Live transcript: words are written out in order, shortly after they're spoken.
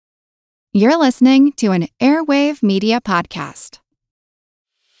You're listening to an Airwave Media Podcast.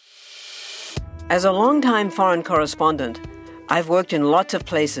 As a longtime foreign correspondent, I've worked in lots of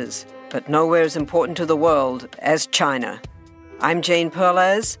places, but nowhere as important to the world as China. I'm Jane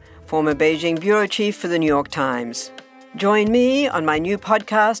Perlez, former Beijing bureau chief for the New York Times. Join me on my new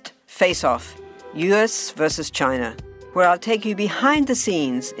podcast, Face Off, US versus China, where I'll take you behind the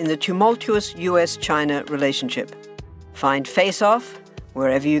scenes in the tumultuous US-China relationship. Find Face Off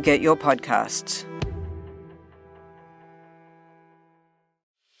wherever you get your podcasts.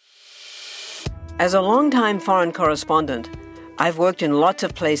 As a longtime foreign correspondent, I've worked in lots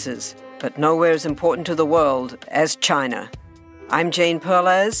of places, but nowhere as important to the world as China. I'm Jane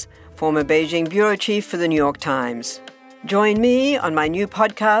Perlez, former Beijing bureau chief for the New York Times. Join me on my new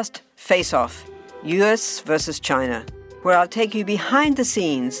podcast, Face Off, US versus China, where I'll take you behind the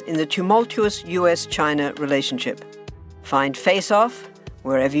scenes in the tumultuous US-China relationship. Find Face Off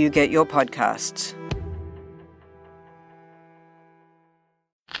wherever you get your podcasts.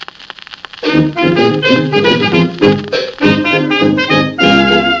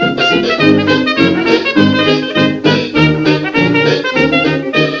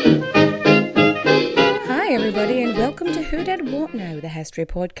 Hi everybody and welcome to Who Did What Now, the history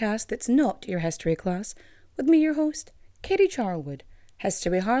podcast that's not your history class, with me your host, Katie Charlwood,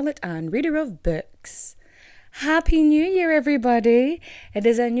 history harlot and reader of books. Happy New Year, everybody! It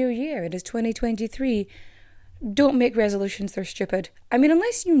is a new year. It is 2023. Don't make resolutions, they're stupid. I mean,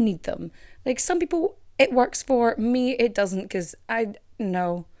 unless you need them. Like, some people, it works for. Me, it doesn't, because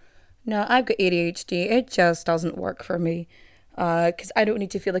No, I've got ADHD. It just doesn't work for me. Because I don't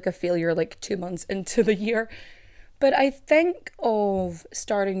need to feel like a failure, like, 2 months into the year. But I think of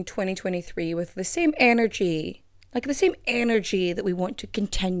starting 2023 with the same energy. Like, the same energy that we want to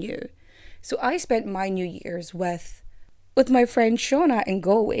continue. So I spent my New Year's with my friend Shauna in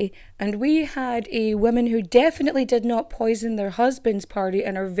Galway, and we had a woman who definitely did not poison their husband's party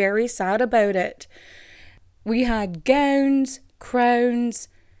and are very sad about it. We had gowns, crowns,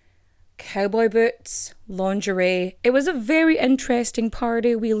 cowboy boots, lingerie. It was a very interesting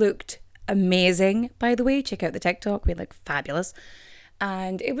party. We looked amazing, by the way. Check out the TikTok. We looked fabulous.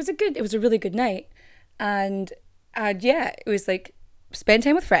 And it was a really good night. And yeah, it was like, spend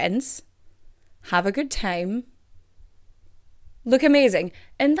time with friends, have a good time, look amazing.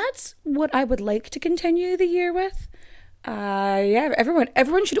 And that's what I would like to continue the year with. Yeah,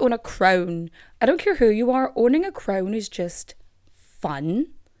 everyone should own a crown. I don't care who you are, owning a crown is just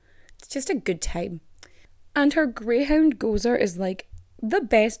fun. It's just a good time. And her greyhound Gozer is like the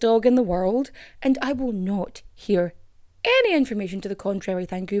best dog in the world, and I will not hear any information to the contrary,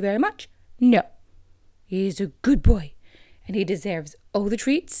 thank you very much. No. He's a good boy, and he deserves all the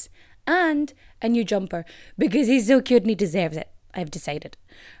treats and a new jumper because he's so cute and he deserves it. I've decided.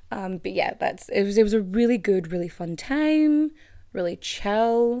 But yeah, it was a really good, really fun time, really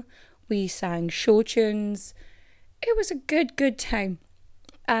chill. We sang show tunes. It was a good time.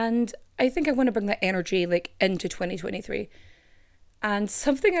 And I think I want to bring that energy like into 2023. And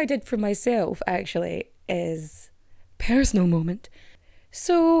something I did for myself actually is personal moment.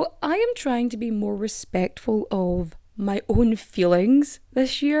 So I am trying to be more respectful of my own feelings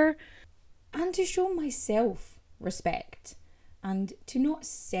this year and to show myself respect and to not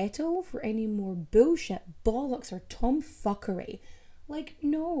settle for any more bullshit, bollocks or tomfuckery. Like,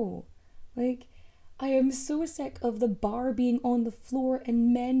 no. Like, I am so sick of the bar being on the floor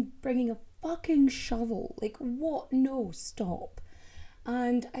and men bringing a fucking shovel. Like, what? No, stop.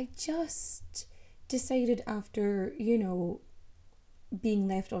 And I just decided after, being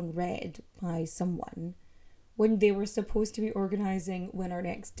left on red by someone when they were supposed to be organising when our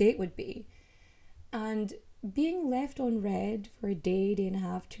next date would be. And being left on red for a day and a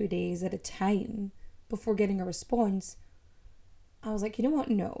half, 2 days at a time before getting a response, I was like, you know what?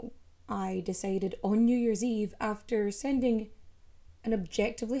 No. I decided on New Year's Eve, after sending an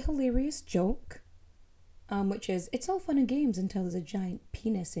objectively hilarious joke, which is, it's all fun and games until there's a giant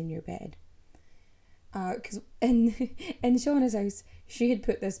penis in your bed. Because in Shauna's house, she had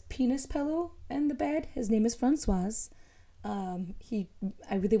put this penis pillow in the bed. His name is Francois. I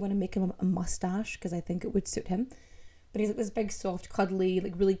really want to make him a mustache because I think it would suit him. But he's like this big, soft, cuddly,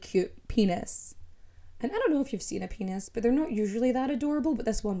 like really cute penis. And I don't know if you've seen a penis, but they're not usually that adorable, but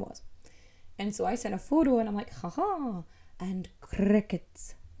this one was. And so I sent a photo and I'm like, haha, and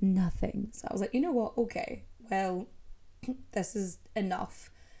crickets, nothing. So I was like, you know what? Okay, well, this is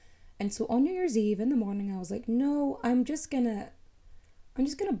enough. And so on New Year's Eve in the morning, I was like, no, I'm just gonna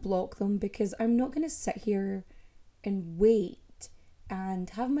block them because I'm not gonna sit here and wait and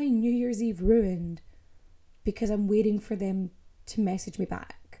have my New Year's Eve ruined because I'm waiting for them to message me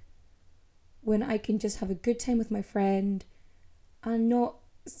back. when I can just have a good time with my friend and not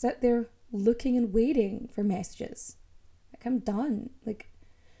sit there looking and waiting for messages. Like, I'm done. Like,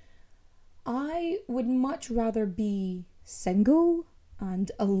 I would much rather be single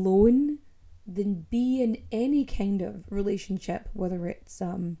and alone than be in any kind of relationship, whether it's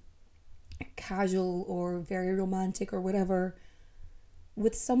casual or very romantic or whatever,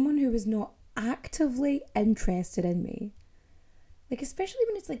 with someone who is not actively interested in me. Like, especially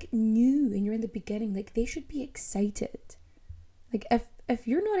when it's like new and you're in the beginning, like, they should be excited. Like, if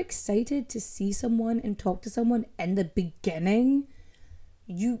you're not excited to see someone and talk to someone in the beginning,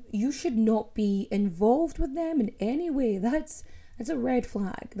 you should not be involved with them in any way. That's a red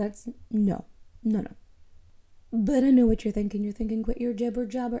flag. That's no. But I know what you're thinking. You're thinking, quit your jibber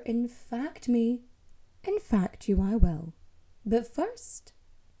jabber. In fact you, I will. But first,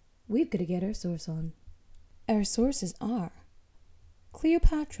 we've got to get our source on. Our sources are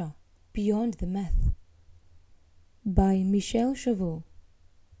Cleopatra, Beyond the Myth by Michel Chavot.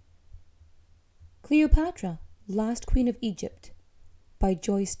 Cleopatra, Last Queen of Egypt by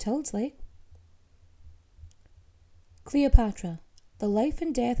Joyce Tildesley. Cleopatra, The Life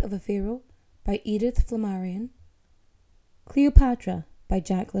and Death of a Pharaoh by Edith Flammarion. Cleopatra by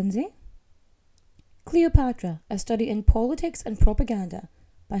Jack Lindsay. Cleopatra, A Study in Politics and Propaganda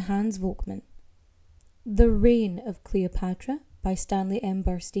by Hans Volkmann. The Reign of Cleopatra by Stanley M.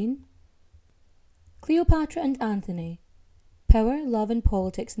 Burstein. Cleopatra and Anthony, Power, Love and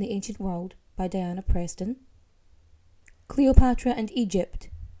Politics in the Ancient World by Diana Preston. Cleopatra and Egypt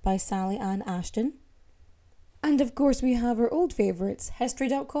by Sally Ann Ashton. And of course we have our old favourites,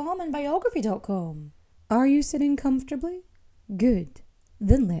 History.com and Biography.com. Are you sitting comfortably? Good.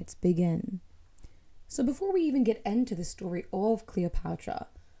 Then let's begin. So before we even get into the story of Cleopatra,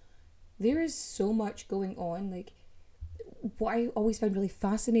 there is so much going on. Like, what I always found really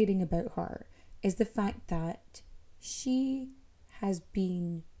fascinating about her is the fact that she has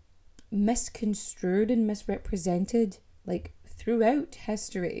been misconstrued and misrepresented, like, throughout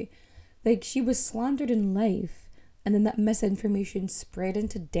history. Like, she was slandered in life, and then that misinformation spread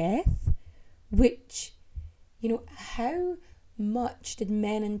into death, which, you know, how much did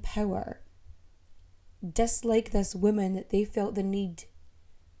men in power dislike this woman that they felt the need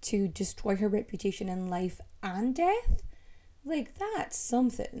to destroy her reputation in life and death? Like, that's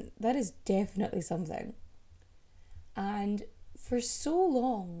something. That is definitely something. And for so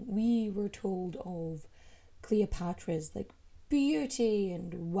long, we were told of Cleopatra's, like, beauty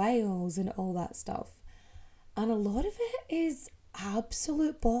and wiles and all that stuff. And a lot of it is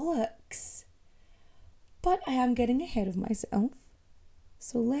absolute bollocks. But I am getting ahead of myself.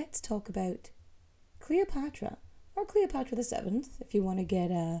 So let's talk about Cleopatra, or Cleopatra the 7th, if you want to get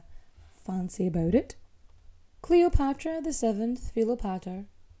fancy about it. Cleopatra the 7th, Philopator,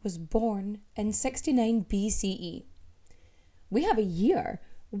 was born in 69 BCE. We have a year,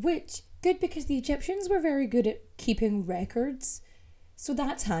 which, good because the Egyptians were very good at keeping records, so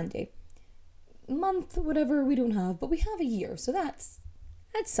that's handy. Month, whatever, we don't have, but we have a year, so that's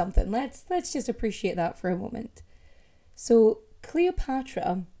something. Let's just appreciate that for a moment. So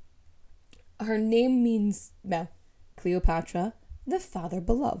Cleopatra, her name means, well, Cleopatra, the father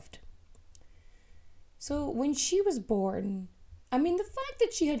beloved. So when she was born, I mean, the fact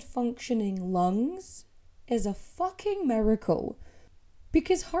that she had functioning lungs is a fucking miracle,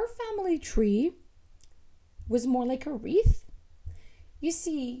 because her family tree was more like a wreath. You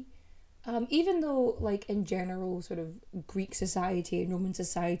see, even though, like, in general, sort of Greek society and Roman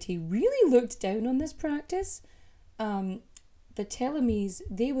society really looked down on this practice, the Ptolemies,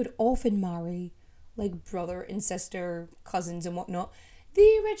 they would often marry, like, brother and sister, cousins and whatnot,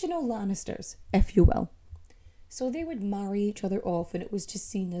 the original Lannisters, if you will. So they would marry each other off, and it was just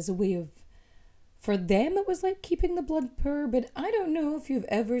seen as a way of, for them it was like keeping the blood pure. But I don't know if you've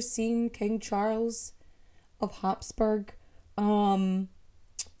ever seen King Charles of Habsburg. It's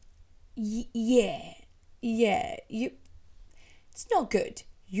not good.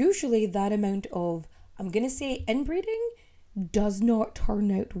 Usually that amount of, I'm gonna say, inbreeding does not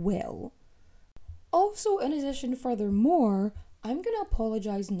turn out well. Also, in addition, furthermore, I'm going to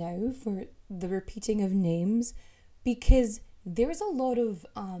apologise now for the repeating of names, because there's a lot of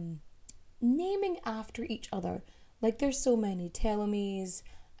naming after each other. Like, there's so many Ptolemies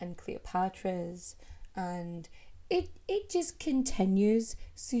and Cleopatras, and it just continues.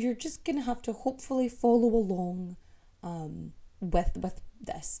 So you're just going to have to hopefully follow along with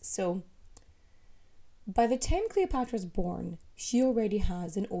this. So by the time Cleopatra's born, she already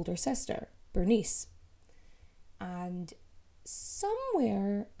has an older sister, Bernice. And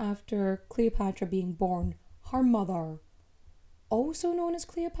somewhere after Cleopatra being born, her mother, also known as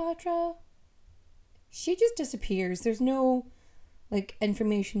Cleopatra, she just disappears. There's no like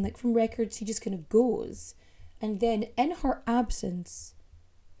information, like from records, she just kind of goes. And then in her absence,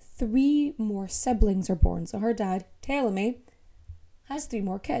 3 more siblings are born. So her dad, Ptolemy, has 3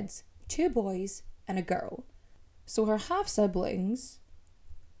 more kids, 2 boys and a girl. So her half siblings,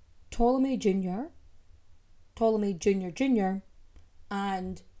 Ptolemy Jr., Ptolemy Jr.,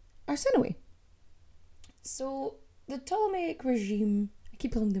 and Arsinoe. So the Ptolemaic regime, I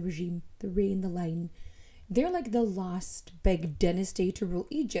keep calling the regime, the reign, the line, they're like the last big dynasty to rule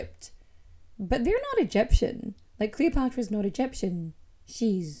Egypt. But they're not Egyptian. Like Cleopatra's not Egyptian.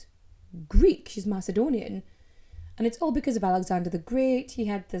 She's Greek. She's Macedonian. And it's all because of Alexander the Great. He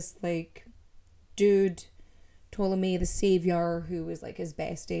had this like dude, Ptolemy the Saviour, who was like his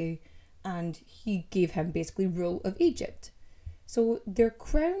bestie. And he gave him basically rule of Egypt. So they're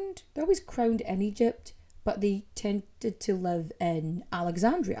always crowned in Egypt, but they tended to live in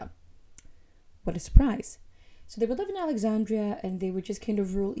Alexandria. What a surprise. So they would live in Alexandria and they would just kind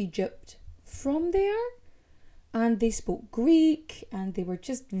of rule Egypt from there. And they spoke Greek and they were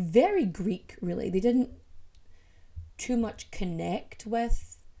just very Greek, really. They didn't too much connect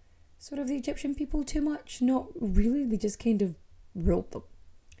with sort of the Egyptian people too much. Not really. They just kind of ruled them.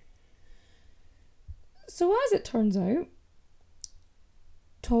 So as it turns out,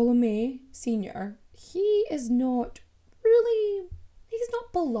 Ptolemy Sr., he's not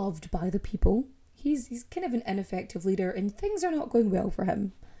beloved by the people. He's kind of an ineffective leader and things are not going well for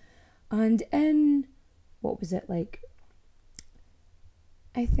him. And in, what was it, like,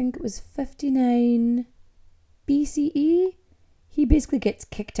 I think it was 59 BCE, he basically gets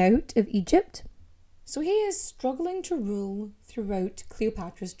kicked out of Egypt. So he is struggling to rule throughout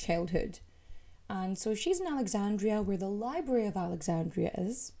Cleopatra's childhood. And so she's in Alexandria, where the Library of Alexandria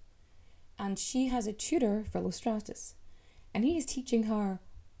is, and she has a tutor, Philostratus, and he is teaching her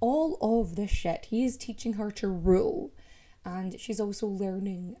all of this shit. He is teaching her to rule, and she's also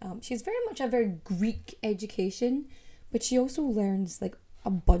learning, she's very much a very Greek education, but she also learns like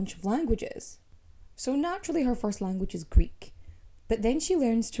a bunch of languages. So naturally her first language is Greek, but then she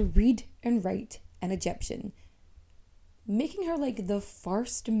learns to read and write in Egyptian, making her like the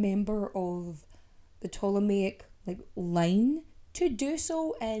first member of the Ptolemaic like line to do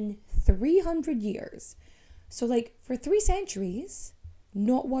so in 300 years. So like for 3 centuries,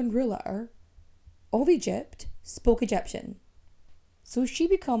 not one ruler of Egypt spoke Egyptian. So she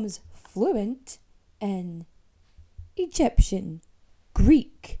becomes fluent in Egyptian,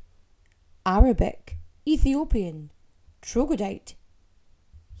 Greek, Arabic, Ethiopian, Troglodyte,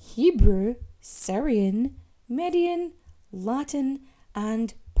 Hebrew, Syrian, Median, Latin,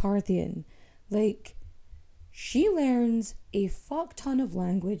 and Parthian. Like, she learns a fuck ton of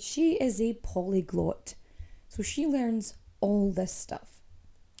language. She is a polyglot. So she learns all this stuff.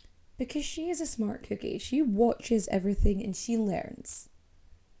 Because she is a smart cookie. She watches everything and she learns.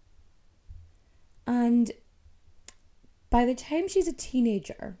 And by the time she's a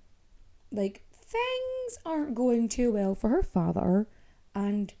teenager, like, things aren't going too well for her father.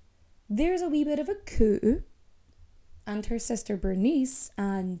 And there's a wee bit of a coup. And her sister Bernice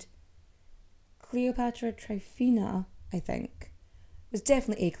and Cleopatra Tryphena, I think. It was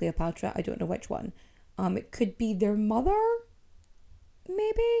definitely a Cleopatra. I don't know which one. It could be their mother,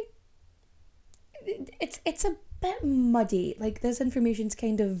 maybe? It's a bit muddy. Like, this information's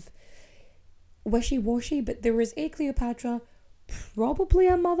kind of wishy-washy, but there was a Cleopatra, probably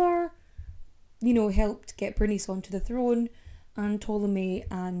a mother, helped get Bernice onto the throne, and Ptolemy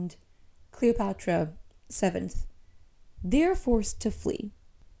and Cleopatra 7th. They're forced to flee.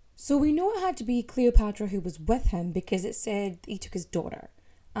 So we know it had to be Cleopatra who was with him because it said he took his daughter.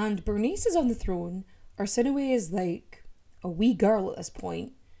 And Bernice is on the throne. Arsinoe is like a wee girl at this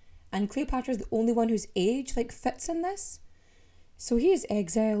point. And Cleopatra is the only one whose age fits in this. So he is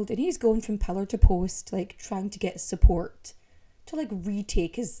exiled and he's going from pillar to post, trying to get support to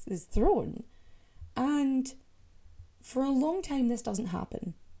retake his throne. And for a long time this doesn't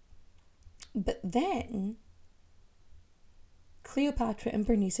happen. But then Cleopatra and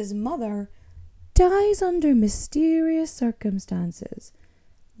Bernice's mother dies under mysterious circumstances,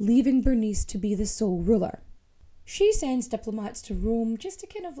 leaving Bernice to be the sole ruler. She sends diplomats to Rome just to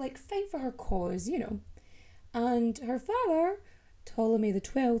kind of fight for her cause, And her father, Ptolemy the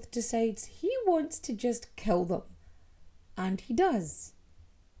 12th, decides he wants to just kill them. And he does.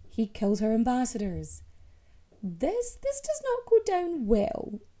 He kills her ambassadors. This does not go down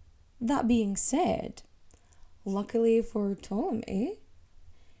well. That being said, luckily for Ptolemy,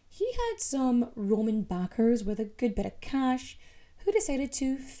 he had some Roman backers with a good bit of cash who decided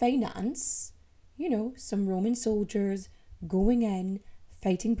to finance, some Roman soldiers going in,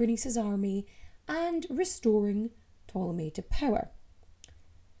 fighting Bernice's army, and restoring Ptolemy to power.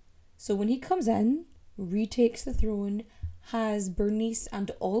 So when he comes in, retakes the throne, has Bernice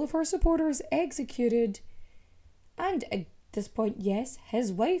and all of her supporters executed, and at this point, yes,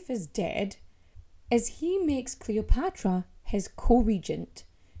 his wife is dead, as he makes Cleopatra his co-regent.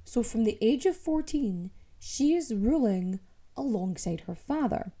 So from the age of 14, she is ruling alongside her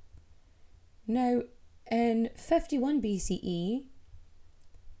father. Now, in 51 BCE,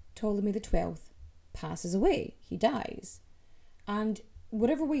 Ptolemy XII passes away. He dies. And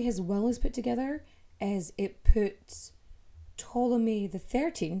whatever way his will is put together is it puts Ptolemy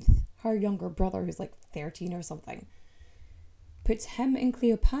XIII, her younger brother who's like 13 or something, puts him and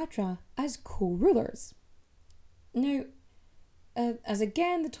Cleopatra as co-rulers. Now, as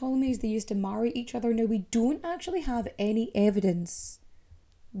again, the Ptolemies, they used to marry each other. Now, we don't actually have any evidence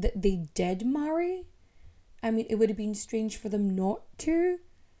that they did marry. I mean, it would have been strange for them not to.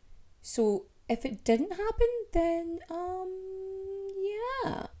 So, if it didn't happen, then,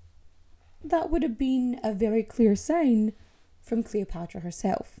 yeah. That would have been a very clear sign from Cleopatra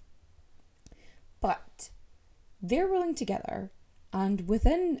herself. But they're ruling together, and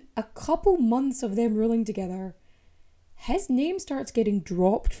within a couple months of them ruling together, his name starts getting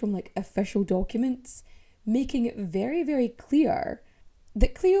dropped from like official documents, making it very, very clear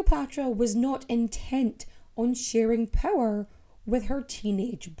that Cleopatra was not intent on sharing power with her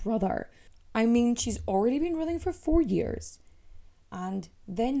teenage brother. I mean, she's already been ruling for 4 years, and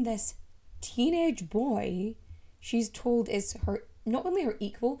then this teenage boy, she's told is her, not only her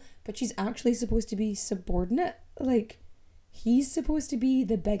equal, but she's actually supposed to be subordinate. Like, he's supposed to be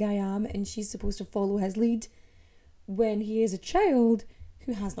the big I am, and she's supposed to follow his lead, when he is a child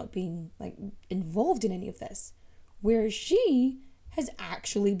who has not been like involved in any of this, whereas she has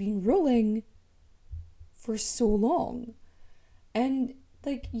actually been ruling for so long. And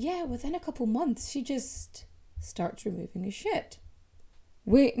like, yeah, within a couple months she just starts removing his shit.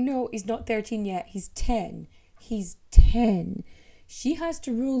 Wait, no, he's not 13 yet, he's 10. He's 10. She has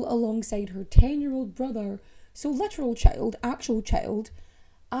to rule alongside her 10-year-old brother, so literal child, actual child,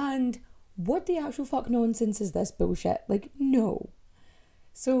 and what the actual fuck nonsense is this bullshit? Like, no.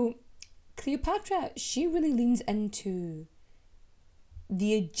 So, Cleopatra, she really leans into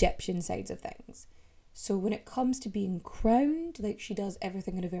the Egyptian sides of things. So when it comes to being crowned, like, she does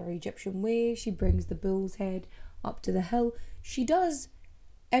everything in a very Egyptian way. She brings the bull's head up to the hill. She does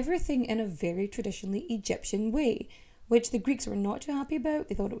everything in a very traditionally Egyptian way, which the Greeks were not too happy about.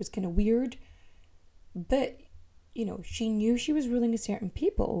 They thought it was kind of weird. But, you know, she knew she was ruling a certain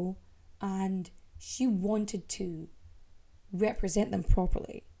people, and she wanted to represent them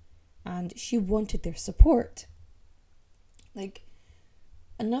properly, and she wanted their support. Like,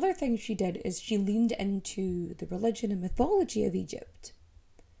 another thing she did is she leaned into the religion and mythology of Egypt,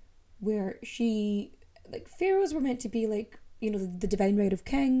 where she, like, pharaohs were meant to be like, you know, the divine right of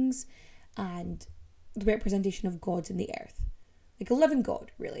kings and the representation of gods in the earth, like a living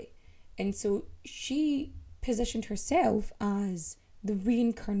god, really. And so she positioned herself as the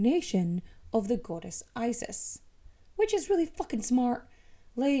reincarnation of the goddess Isis, which is really fucking smart.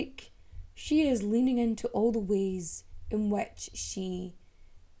 Like, she is leaning into all the ways in which she,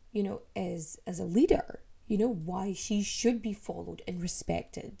 you know, is as a leader, you know, why she should be followed and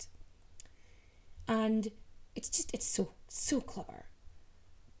respected. And it's so clever.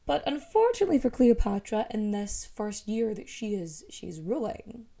 But unfortunately for Cleopatra, in this first year that she's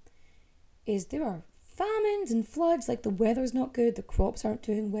ruling, is there are famines and floods, like the weather's not good, the crops aren't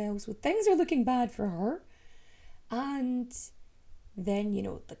doing well, so things are looking bad for her. And then, you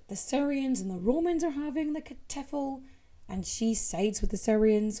know, the Syrians and the Romans are having like a tiffle, and she sides with the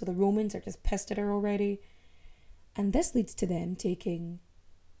Syrians, so the Romans are just pissed at her already. And this leads to them taking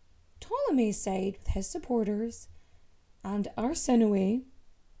Ptolemy's side with his supporters and Arsinoe,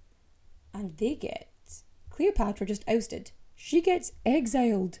 and they get Cleopatra just ousted. She gets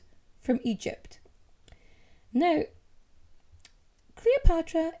exiled from Egypt. Now,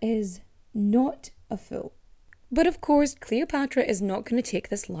 Cleopatra is not a fool. But of course, Cleopatra is not going to take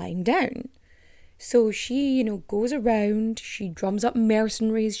this lying down. So she, you know, goes around, she drums up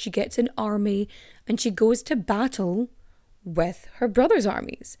mercenaries, she gets an army, and she goes to battle with her brother's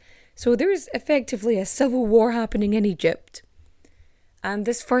armies. So there's effectively a civil war happening in Egypt. And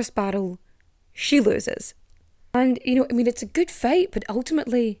this first battle, she loses. And, you know, I mean, it's a good fight, but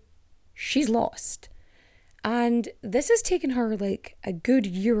ultimately, she's lost. And this has taken her like a good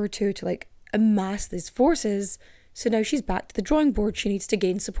year or two to like amass these forces. So now she's back to the drawing board. She needs to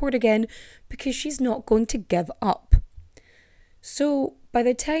gain support again because she's not going to give up. So by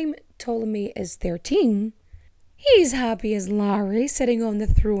the time Ptolemy is 13, He's happy as Larry sitting on the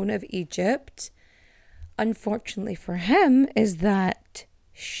throne of Egypt. Unfortunately for him is that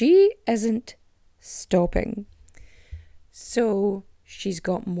she isn't stopping. So she's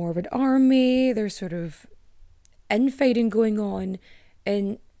got more of an army, there's sort of infighting going on,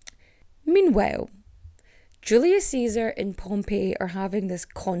 and meanwhile, Julius Caesar and Pompey are having this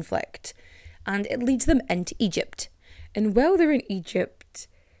conflict, and it leads them into Egypt. And while they're in Egypt,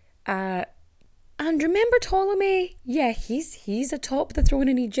 and remember Ptolemy? Yeah, he's atop the throne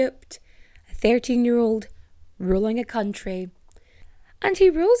in Egypt, a 13-year-old ruling a country. And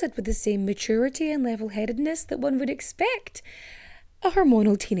he rules it with the same maturity and level-headedness that one would expect a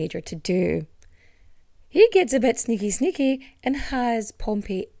hormonal teenager to do. He gets a bit sneaky and has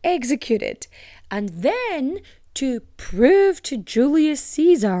Pompey executed. And then, to prove to Julius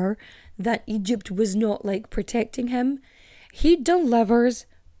Caesar that Egypt was not protecting him, he delivers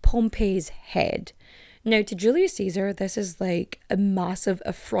Pompey's head. Now, to Julius Caesar, this is a massive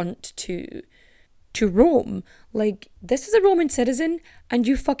affront to Rome. This is a Roman citizen and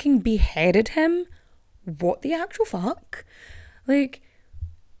you fucking beheaded him? What the actual fuck?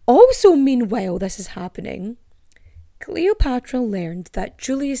 Also, meanwhile this is happening, Cleopatra learned that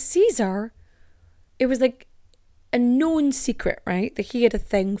Julius Caesar, it was a known secret, right? That he had a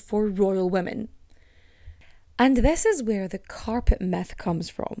thing for royal women. And this is where the carpet myth comes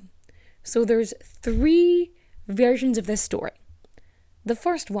from. So there's 3 versions of this story. The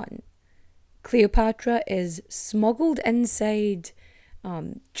first one, Cleopatra is smuggled inside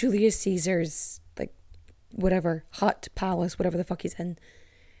Julius Caesar's, whatever, hut, palace, whatever the fuck he's in.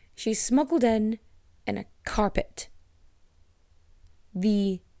 She's smuggled in a carpet.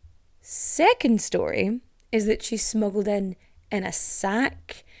 The second story is that she's smuggled in a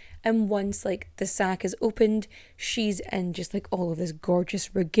sack, and once the sack is opened, she's in just all of this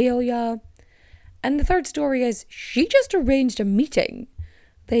gorgeous regalia. And the third story is she just arranged a meeting.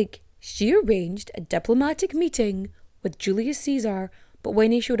 She arranged a diplomatic meeting with Julius Caesar, but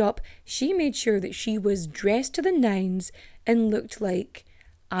when he showed up, she made sure that she was dressed to the nines and looked like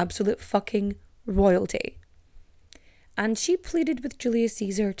absolute fucking royalty. And she pleaded with Julius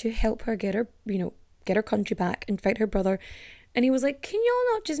Caesar to help her get her country back and fight her brother. And he was like, can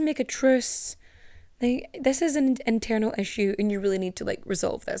y'all not just make a truce? This is an internal issue and you really need to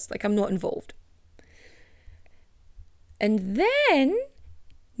resolve this. I'm not involved. And then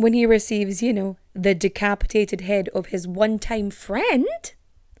when he receives, the decapitated head of his one-time friend,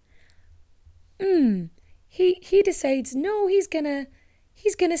 he decides, no, he's gonna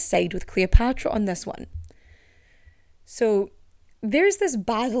side with Cleopatra on this one. So there's this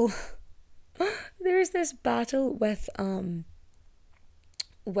battle. There's this battle with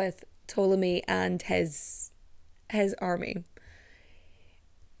Ptolemy and his army.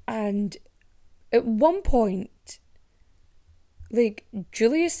 And at one point,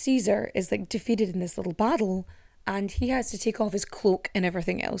 Julius Caesar is defeated in this little battle, and he has to take off his cloak and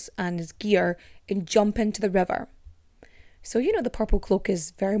everything else and his gear and jump into the river. So, the purple cloak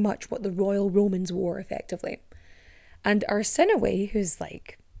is very much what the royal Romans wore, effectively. And Arsinoe, who's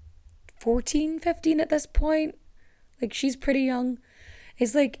 14, 15 at this point, she's pretty young,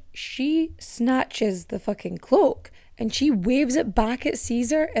 is she snatches the fucking cloak and she waves it back at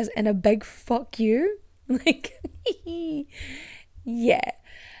Caesar as in a big fuck you. Yeah.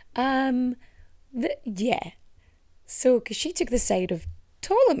 Yeah. So, because she took the side of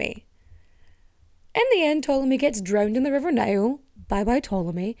Ptolemy. In the end, Ptolemy gets drowned in the River Nile. Bye-bye,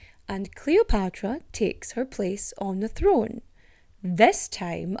 Ptolemy. And Cleopatra takes her place on the throne. This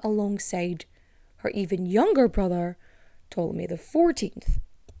time alongside her even younger brother, Ptolemy the 14th.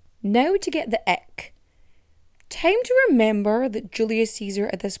 Now to get the ick. Time to remember that Julius Caesar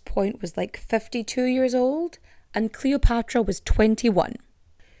at this point was 52 years old and Cleopatra was 21.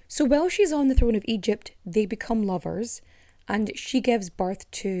 So while she's on the throne of Egypt, they become lovers and she gives birth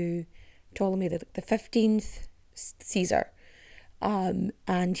to Ptolemy the 15th Caesar.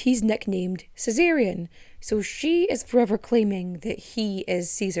 And he's nicknamed Caesarion. So she is forever claiming that he is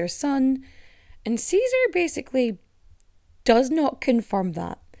Caesar's son. And Caesar basically does not confirm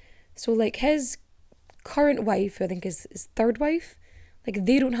that. So his current wife, who I think is his third wife,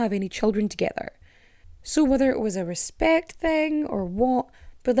 they don't have any children together. So whether it was a respect thing or what,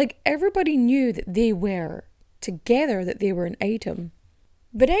 but everybody knew that they were together, that they were an item.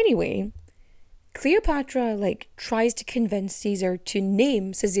 But anyway, Cleopatra tries to convince Caesar to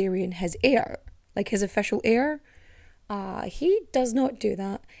name Caesarion his heir, his official heir. He does not do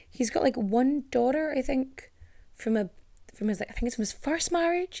that. He's got one daughter, I think, from his first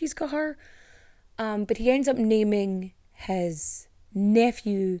marriage. He's got her, but he ends up naming his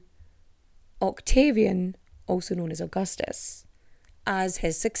nephew Octavian also known as Augustus, as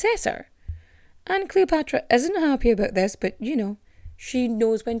his successor. And Cleopatra isn't happy about this, but she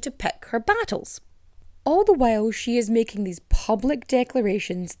knows when to pick her battles. All the while, she is making these public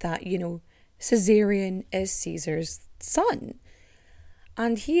declarations that, Caesarion is Caesar's son.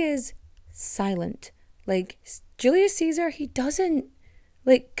 And he is silent. Like, Julius Caesar, he doesn't,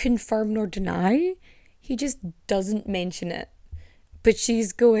 confirm nor deny. He just doesn't mention it. But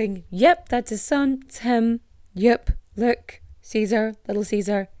she's going, yep, that's his son, it's him. Yep, look, Caesar, little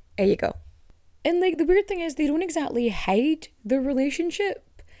Caesar, there you go. And, the weird thing is, they don't exactly hide their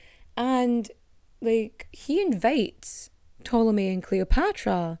relationship. And, he invites Ptolemy and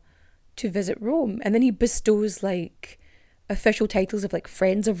Cleopatra to visit Rome. And then he bestows, official titles of,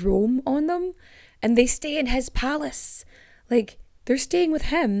 friends of Rome on them. And they stay in his palace. They're staying with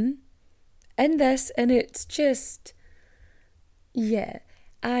him in this. And it's just, yeah.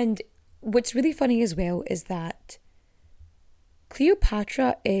 And what's really funny as well is that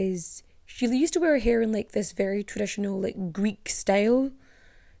Cleopatra she used to wear her hair in this very traditional Greek style.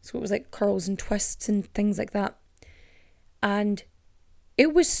 So it was curls and twists and things like that. And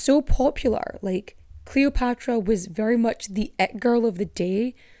it was so popular. Cleopatra was very much the it girl of the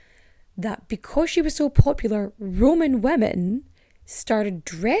day, that because she was so popular, Roman women started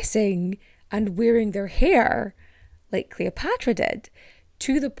dressing and wearing their hair like Cleopatra did,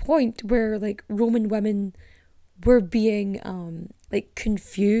 to the point where Roman women were being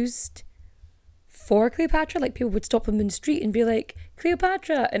confused for Cleopatra. People would stop them in the street and be like,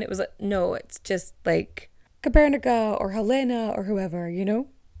 Cleopatra, and it was no, it's just Copernica or Helena or whoever,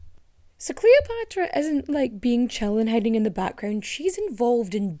 So Cleopatra isn't being chill and hiding in the background. She's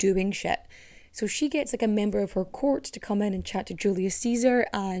involved in doing shit. So she gets a member of her court to come in and chat to Julius Caesar,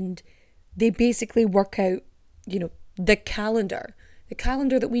 and they basically work out, the calendar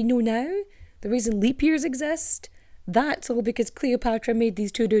that we know now, the reason leap years exist. That's all because Cleopatra made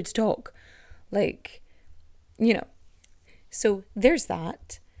these two dudes talk. So there's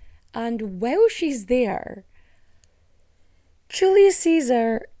that. And while she's there, Julius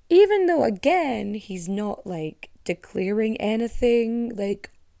Caesar, even though, again, he's not, declaring anything,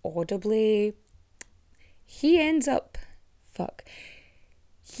 audibly, he ends up,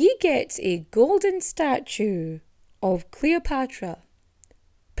 he gets a golden statue of Cleopatra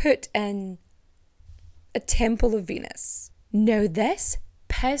put in a temple of Venus. Now, this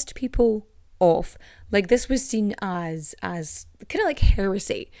pissed people off. This was seen as kind of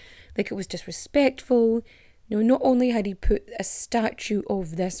heresy. It was disrespectful. Not only had he put a statue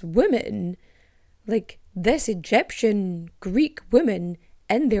of this woman, this Egyptian Greek woman,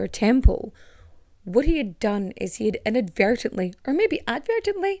 in their temple, what he had done is he had inadvertently, or maybe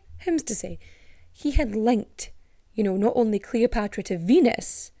advertently, him's to say, he had linked, not only Cleopatra to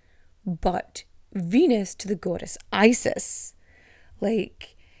Venus, but Venus to the goddess Isis.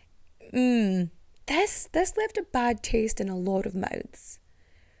 This left a bad taste in a lot of mouths.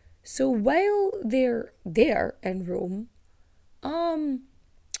 So while they're there in Rome,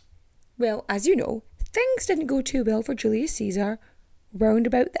 well, as you know, things didn't go too well for Julius Caesar round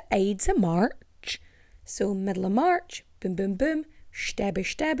about the Ides of March. So middle of March, boom, boom, boom, stabby,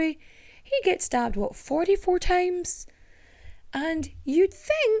 stabby. He gets stabbed, 44 times? And you'd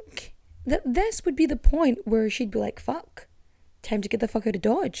think that this would be the point where she'd be like, fuck, time to get the fuck out of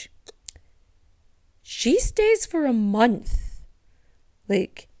Dodge. She stays for a month.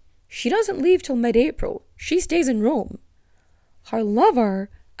 She doesn't leave till mid-April. She stays in Rome. Her lover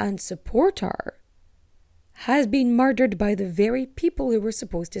and supporter has been murdered by the very people who were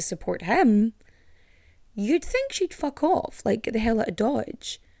supposed to support him. You'd think she'd fuck off, get the hell out of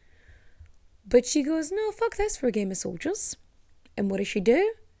Dodge. But she goes, no, fuck this for a game of soldiers. And what does she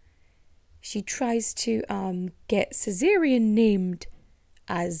do? She tries to get Caesarion named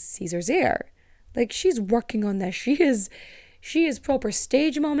as Caesar's heir. She's working on this. She is proper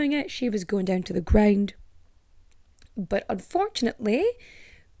stage momming it. She was going down to the ground. But unfortunately,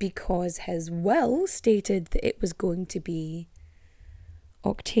 because his will stated that it was going to be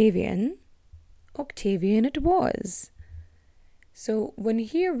Octavian it was. So when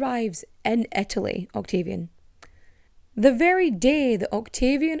he arrives in Italy, Octavian, the very day that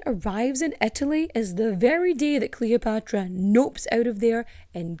Octavian arrives in Italy is the very day that Cleopatra nopes out of there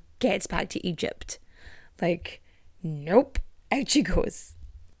and gets back to Egypt. Nope, out she goes.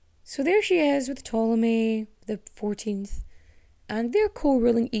 So there she is with Ptolemy the 14th, and they're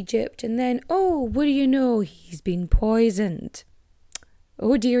co-ruling Egypt, and then, oh, what do you know, he's been poisoned.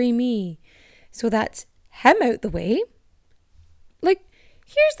 Oh, dearie me. So that's him out the way.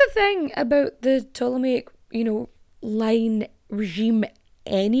 Here's the thing about the Ptolemaic, line regime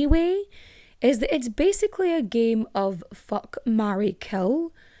anyway, is that it's basically a game of fuck, marry,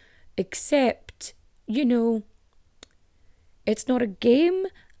 kill, except, it's not a game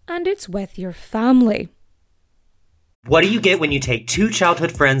and it's with your family. What do you get when you take two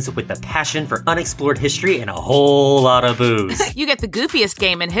childhood friends with a passion for unexplored history and a whole lot of booze? You get the goofiest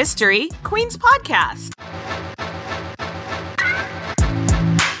game in history, Queen's Podcast.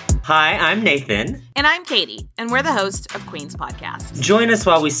 Hi, I'm Nathan. And I'm Katie, and we're the host of Queen's Podcast. Join us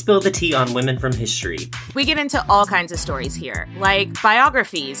while we spill the tea on women from history. We get into all kinds of stories here, like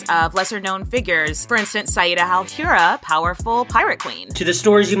biographies of lesser-known figures. For instance, Saida al-Hura, powerful pirate queen. To the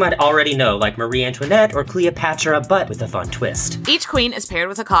stories you might already know, like Marie Antoinette or Cleopatra, but with a fun twist. Each queen is paired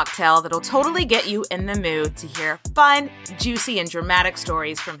with a cocktail that'll totally get you in the mood to hear fun, juicy, and dramatic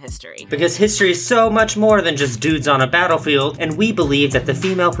stories from history. Because history is so much more than just dudes on a battlefield, and we believe that the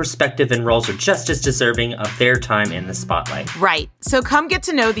female perspective and roles are just as deserving of their time in the spotlight. Right. So come get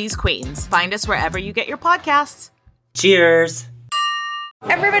to know these queens. Find us wherever you get your podcasts. Cheers.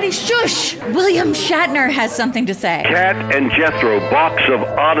 Everybody shush! William Shatner has something to say. Cat and Jethro, box of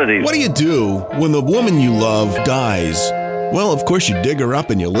oddities. What do you do when the woman you love dies? Well, of course you dig her up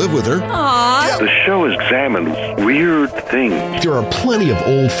and you live with her. Aww. The show examines weird things. There are plenty of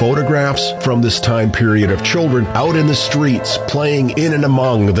old photographs from this time period of children out in the streets playing in and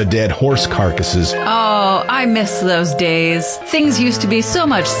among the dead horse carcasses. Oh, I miss those days. Things used to be so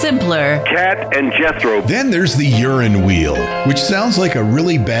much simpler. Cat and Jethro. Then there's the urine wheel, which sounds like a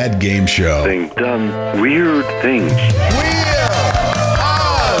really bad game show. They've done weird things.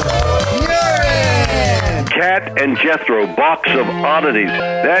 Cat and Jethro, box of oddities.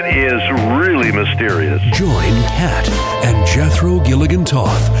 That is really mysterious. Join Cat and Jethro Gilligan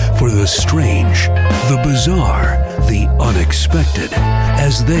Toth for the strange, the bizarre, the unexpected,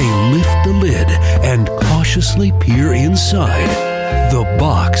 as they lift the lid and cautiously peer inside the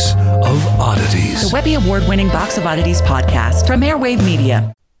Box of Oddities. The Webby Award-winning Box of Oddities podcast from Airwave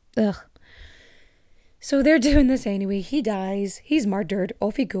Media. Ugh. So they're doing this anyway. He dies. He's murdered.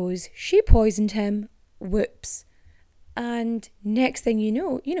 Off he goes. She poisoned him. Whoops. And next thing you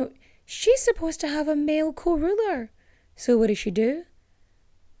know, she's supposed to have a male co-ruler. So what does she do?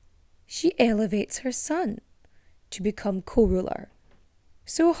 She elevates her son to become co-ruler.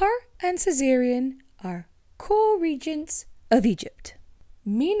 So her and Caesarion are co-regents of Egypt.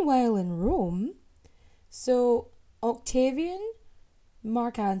 Meanwhile in Rome, so Octavian,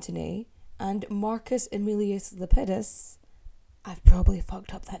 Mark Antony, and Marcus Aemilius Lepidus, I've probably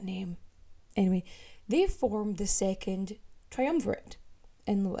fucked up that name. Anyway, they formed the second triumvirate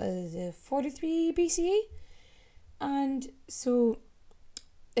in 43 BCE, and so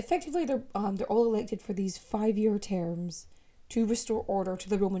effectively they're all elected for these 5-year terms to restore order to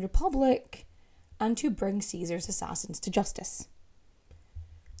the Roman Republic and to bring Caesar's assassins to justice.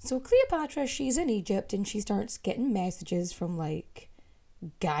 So Cleopatra, she's in Egypt and she starts getting messages from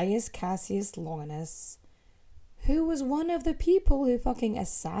Gaius Cassius Longinus, who was one of the people who fucking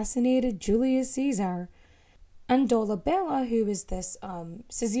assassinated Julius Caesar, and Dolabella, who is this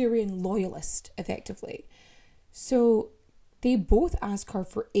Caesarian loyalist, effectively. So they both ask her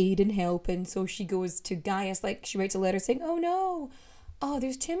for aid and help, and so she goes to Gaius, she writes a letter saying, oh,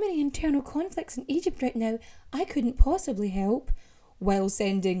 there's too many internal conflicts in Egypt right now, I couldn't possibly help, while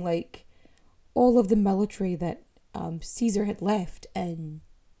sending, all of the military that Caesar had left in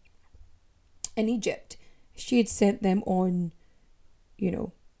Egypt. She had sent them on,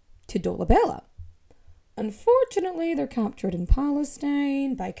 to Dolabella. Unfortunately, they're captured in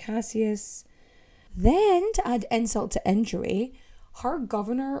Palestine by Cassius. Then, to add insult to injury, her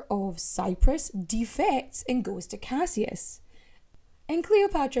governor of Cyprus defects and goes to Cassius. And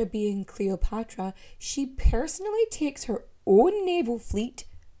Cleopatra being Cleopatra, she personally takes her own naval fleet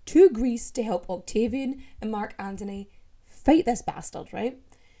to Greece to help Octavian and Mark Antony fight this bastard, right?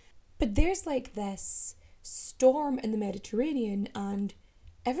 But there's this storm in the Mediterranean, and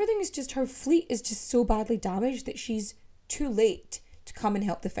everything is just, her fleet is just so badly damaged that she's too late to come and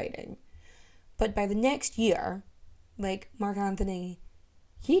help the fighting. But by the next year, Mark Antony,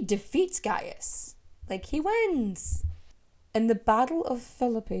 he defeats Gaius. He wins. In the Battle of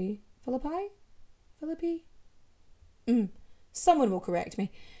Philippi? Someone will correct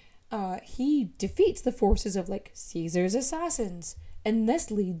me. He defeats the forces of Caesar's assassins. And this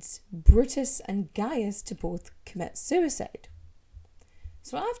leads Brutus and Gaius to both commit suicide.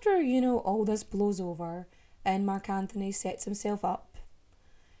 So after, all this blows over and Mark Antony sets himself up,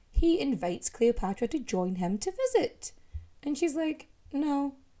 he invites Cleopatra to join him to visit. And she's like,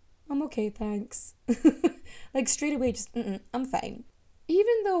 no, I'm okay, thanks. Straight away, just, I'm fine.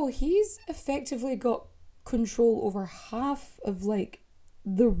 Even though he's effectively got control over half of,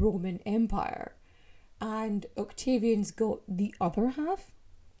 the Roman Empire. And Octavian's got the other half.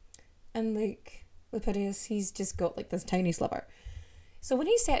 And, like, Lepidus, he's just got, like, this tiny sliver. So when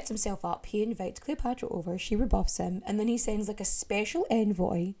he sets himself up, he invites Cleopatra over, she rebuffs him, and then he sends, like, a special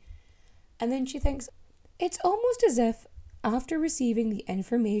envoy. And then she thinks, it's almost as if, after receiving the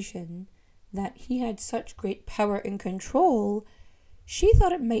information that he had such great power and control, she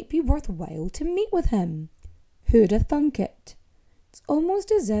thought it might be worthwhile to meet with him. Who'd have thunk it? It's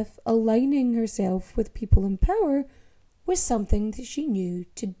almost as if aligning herself with people in power was something that she knew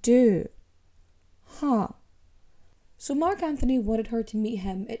to do. So Mark Antony wanted her to meet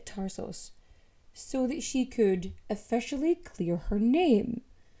him at Tarsus so that she could officially clear her name.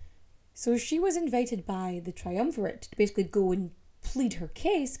 So she was invited by the triumvirate to basically go and plead her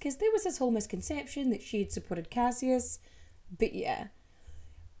case, because there was this whole misconception that she had supported Cassius. But yeah,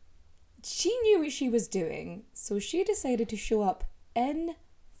 she knew what she was doing, so she decided to show up in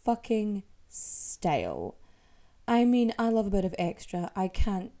fucking style. I mean, I love a bit of extra. I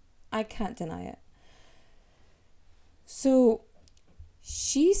can't deny it. So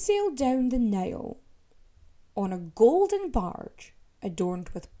she sailed down the Nile on a golden barge adorned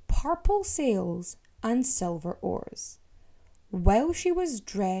with purple sails and silver oars, while she was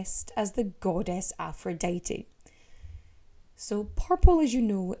dressed as the goddess Aphrodite. So purple, as you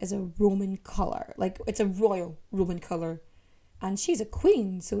know, is a Roman colour. Like, it's a royal Roman colour. And she's a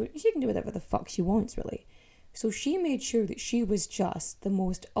queen, so she can do whatever the fuck she wants, really. So she made sure that she was just the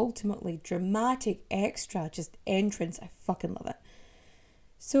most ultimately dramatic extra, just entrance. I fucking love it.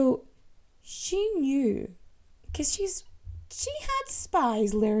 So she knew, because she had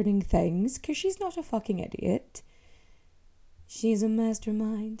spies learning things, because she's not a fucking idiot. She's a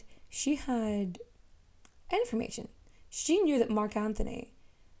mastermind. She had information. She knew that Mark Antony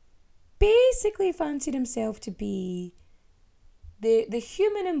basically fancied himself to be the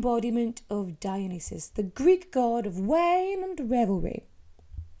human embodiment of Dionysus, the Greek god of wine and revelry.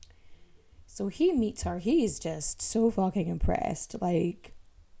 So he meets her. He's just so fucking impressed. Like,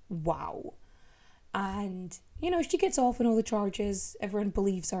 wow. And, you know, she gets off on all the charges. Everyone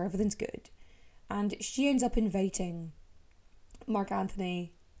believes her. Everything's good. And she ends up inviting Mark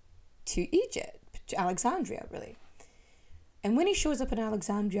Antony to Egypt, to Alexandria, really. And when he shows up in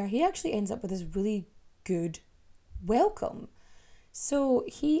Alexandria, he actually ends up with this really good welcome. So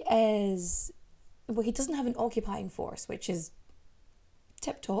he doesn't have an occupying force, which is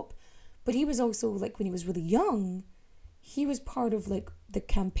tip-top, but he was also, like, when he was really young, he was part of, like, the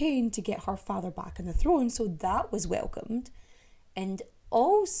campaign to get her father back on the throne, so that was welcomed. And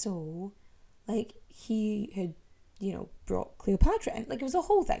also, like, he had, you know, brought Cleopatra in. Like, it was a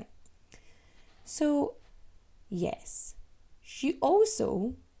whole thing. So, yes. She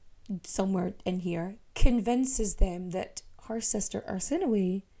also, somewhere in here, convinces them that her sister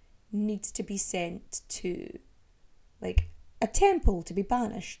Arsinoe needs to be sent to, like, a temple to be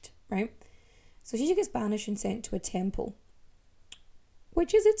banished, right? So she gets banished and sent to a temple,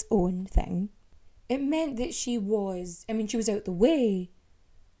 which is its own thing. It meant that she was out the way,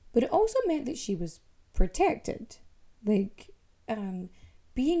 but it also meant that she was protected. Like,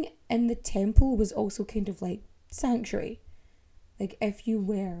 being in the temple was also kind of like sanctuary. Like, if you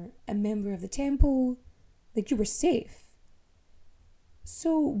were a member of the temple, like, you were safe.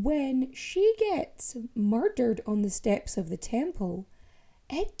 So when she gets murdered on the steps of the temple,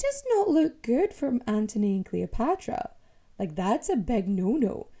 it does not look good for Antony and Cleopatra. Like, that's a big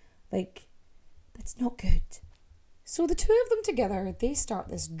no-no. Like, that's not good. So the two of them together, they start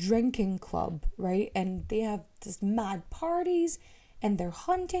this drinking club, right? And they have this mad parties, and they're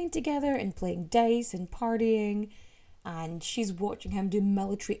hunting together and playing dice and partying. And she's watching him do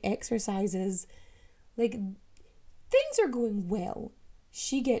military exercises. Like, things are going well.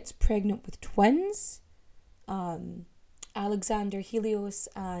 She gets pregnant with twins. Alexander Helios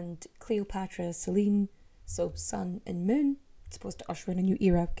and Cleopatra Selene. So sun and moon. It's supposed to usher in a new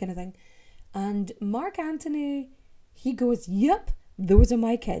era kind of thing. And Mark Antony, he goes, yep, those are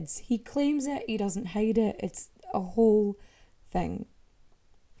my kids. He claims it. He doesn't hide it. It's a whole thing.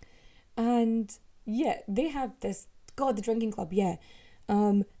 And yeah, they have this, God, the drinking club, yeah.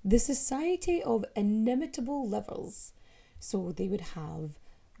 The Society of Inimitable Lovers. So they would have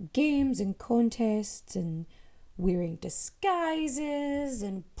games and contests and wearing disguises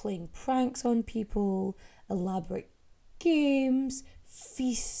and playing pranks on people, elaborate games,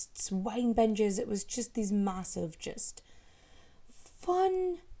 feasts, wine binges. It was just these massive, just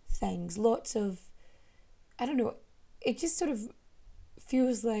fun things. Lots of, I don't know, it just sort of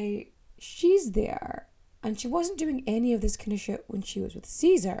feels like she's there, and she wasn't doing any of this kind of shit when she was with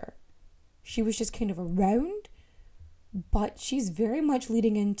Caesar. She was just kind of around, but she's very much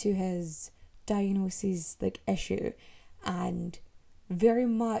leading into his diagnosis, issue, and very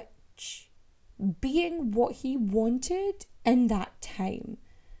much being what he wanted in that time.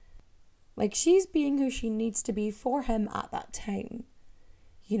 She's being who she needs to be for him at that time,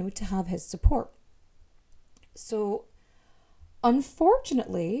 to have his support. So,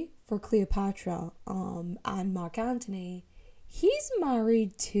 unfortunately for Cleopatra and Mark Antony, he's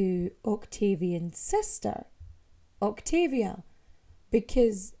married to Octavian's sister, Octavia,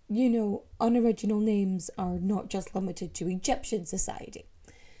 because, unoriginal names are not just limited to Egyptian society.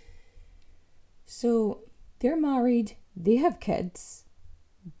 So, they're married, they have kids,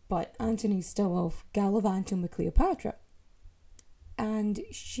 but Antony's still off gallivanting with Cleopatra. And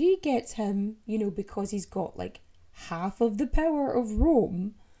she gets him, because he's got half of the power of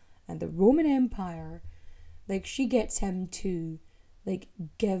Rome and the Roman Empire. She gets him to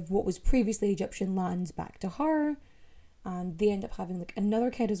give what was previously Egyptian lands back to her. And they end up having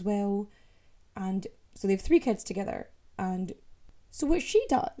another kid as well. And so they have 3 kids together. And so what she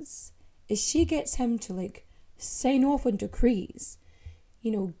does is she gets him to sign off on decrees,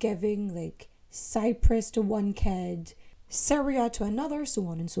 giving Cyprus to one kid, Syria to another, so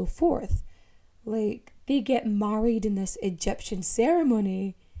on and so forth. They get married in this Egyptian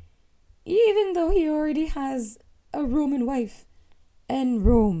ceremony, even though he already has a Roman wife in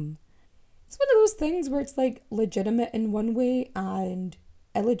Rome. It's one of those things where it's legitimate in one way and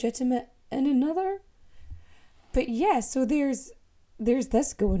illegitimate in another. But yeah, so there's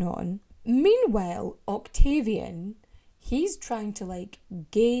this going on. Meanwhile, Octavian, he's trying to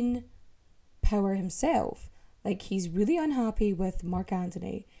gain power himself. He's really unhappy with Mark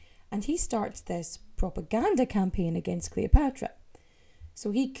Antony, and he starts this propaganda campaign against Cleopatra.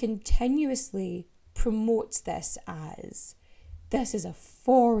 So he continuously promotes this is a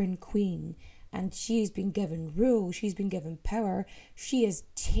foreign queen, and she's been given rule, she's been given power, she is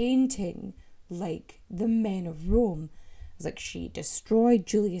tainting the men of Rome. It's she destroyed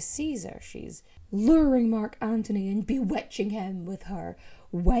Julius Caesar, she's luring Mark Antony and bewitching him with her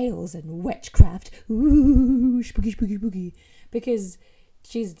wiles and witchcraft. Ooh, spooky, spooky, spooky. Because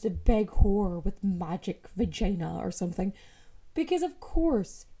she's the big whore with magic vagina or something. Because of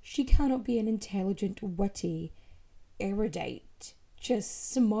course, she cannot be an intelligent, witty, erudite,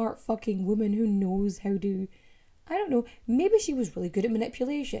 just smart fucking woman who knows how to, I don't know, maybe she was really good at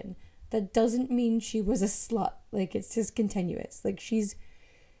manipulation. That doesn't mean she was a slut. It's just continuous.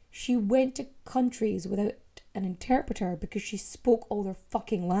 She went to countries without an interpreter because she spoke all their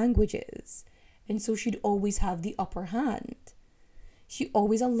fucking languages. And so she'd always have the upper hand. She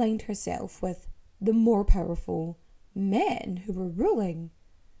always aligned herself with the more powerful men who were ruling.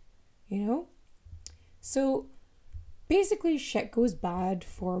 So basically shit goes bad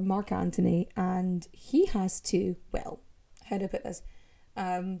for Mark Antony, and he has to, how do I put this?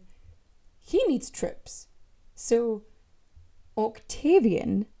 He needs troops. So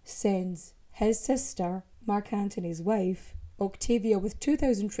Octavian sends his sister, Mark Antony's wife, Octavia, with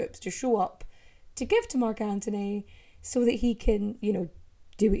 2,000 troops to show up to give to Mark Antony so that he can,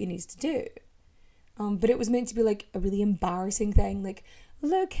 do what he needs to do. But it was meant to be a really embarrassing thing,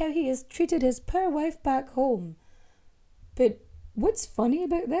 look how he has treated his poor wife back home. But what's funny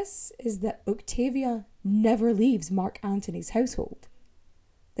about this is that Octavia never leaves Mark Antony's household.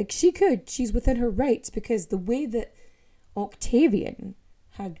 She's within her rights, because the way that Octavian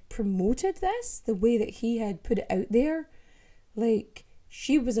had promoted this, the way that he had put it out there,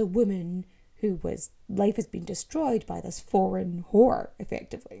 she was a woman who life has been destroyed by this foreign whore,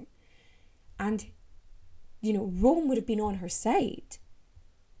 effectively. And, Rome would have been on her side.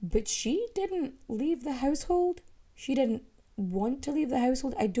 But she didn't leave the household. She didn't want to leave the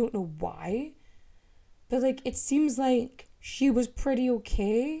household. I don't know why. But, it seems like she was pretty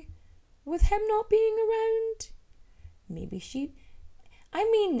okay with him not being around. Maybe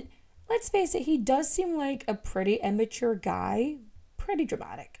let's face it, he does seem like a pretty immature guy, pretty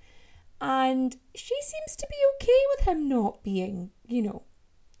dramatic. And she seems to be okay with him not being,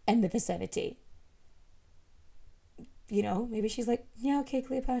 in the vicinity. Maybe she's yeah, okay,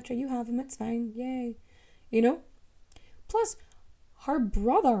 Cleopatra, you have him, it's fine, yay. Plus, her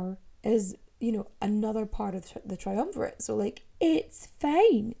brother is, another part of the triumvirate. So, it's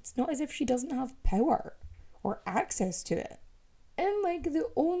fine. It's not as if she doesn't have power or access to it. And, the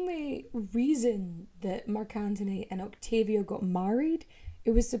only reason that Mark Antony and Octavia got married,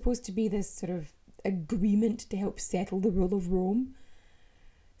 it was supposed to be this sort of agreement to help settle the rule of Rome.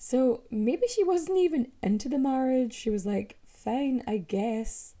 So, maybe she wasn't even into the marriage. She was fine, I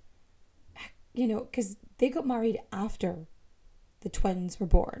guess. Because they got married after the twins were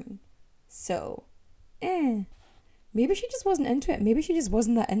born. So, maybe she just wasn't into it. Maybe she just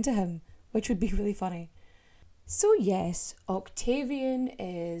wasn't that into him, which would be really funny. So yes, Octavian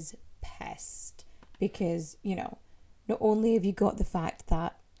is pissed because, you know, not only have you got the fact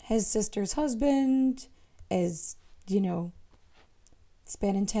that his sister's husband is, you know,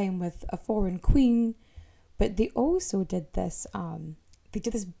 spending time with a foreign queen, but they also did this,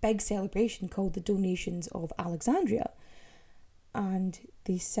 big celebration called the Donations of Alexandria, and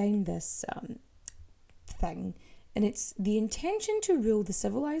they signed this thing, and it's the intention to rule the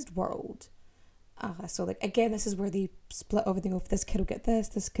civilized world. So like, again, this is where they split everything off. This kid will get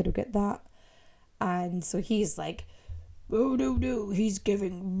this kid will get that. And so he's like, oh no, he's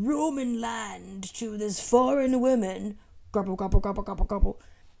giving Roman land to this foreign woman. Gobble, gobble, gobble, gobble, gobble.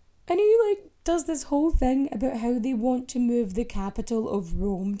 And he like does this whole thing about how they want to move the capital of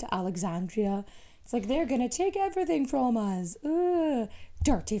Rome to Alexandria. It's like, they're gonna take everything from us. Ugh,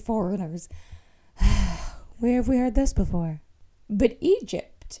 dirty foreigners. Where have we heard this before? But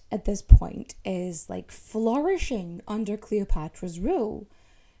Egypt, at this point, is like flourishing under Cleopatra's rule.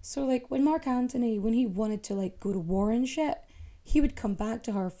 So like, when Mark Antony, when he wanted to like go to war and shit, he would come back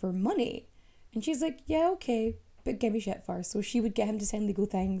to her for money. And she's like, yeah, okay, but give me shit first. So she would get him to sign legal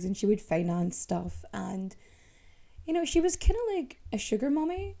things, and she would finance stuff. And, you know, she was kind of like a sugar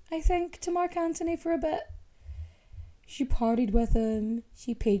mummy, I think, to Mark Antony for a bit. She partied with him.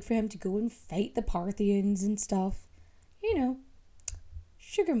 She paid for him to go and fight the Parthians and stuff. You know,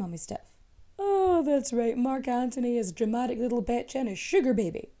 sugar mummy stuff. Oh, that's right. Mark Antony is a dramatic little bitch and a sugar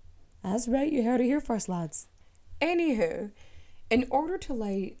baby. That's right. You heard it here first, lads. Anywho, in order to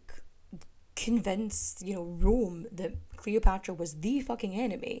like convince, you know, Rome that Cleopatra was the fucking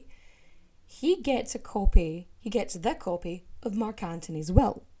enemy, he gets the copy of Mark Antony's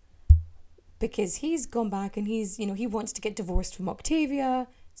will. Because he's gone back and he's, you know, he wants to get divorced from Octavia.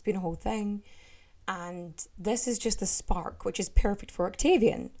 It's been a whole thing. And this is just the spark, which is perfect for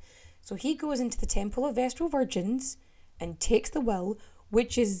Octavian. So he goes into the Temple of Vestal Virgins and takes the will,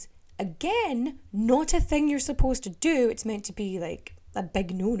 which is, again, not a thing you're supposed to do. It's meant to be like a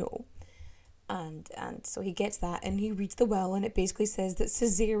big no-no. And so he gets that and he reads the will, and it basically says that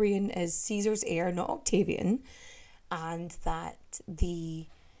Caesarion is Caesar's heir, not Octavian, and that the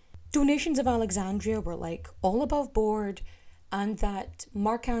Donations of Alexandria were like all above board, and that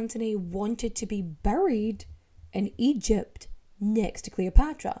Mark Antony wanted to be buried in Egypt next to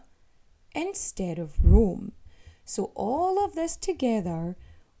Cleopatra instead of Rome. So all of this together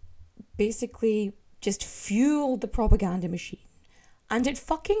basically just fueled the propaganda machine, and it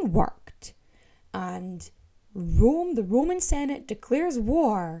fucking worked. And Rome, the Roman Senate, declares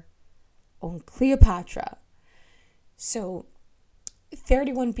war on Cleopatra. So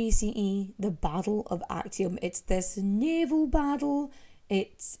 31 BCE, the Battle of Actium. It's this naval battle.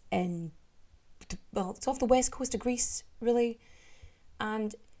 It's off the west coast of Greece, really.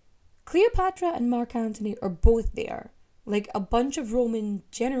 And Cleopatra and Mark Antony are both there. Like, a bunch of Roman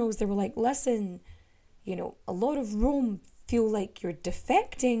generals, they were like, listen, you know, a lot of Rome feel like you're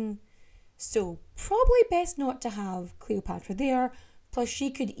defecting, so probably best not to have Cleopatra there. Plus,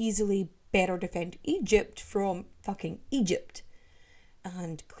 she could easily better defend Egypt from fucking Egypt.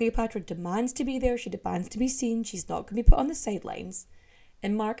 And Cleopatra demands to be there. She demands to be seen. She's not going to be put on the sidelines.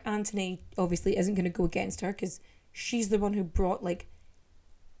 And Mark Antony obviously isn't going to go against her because she's the one who brought like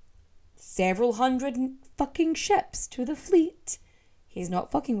several hundred fucking ships to the fleet. He's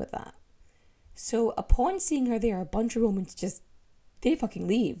not fucking with that. So upon seeing her there, a bunch of Romans just, they fucking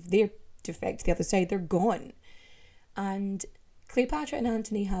leave. They're defect to the other side. They're gone. And Cleopatra and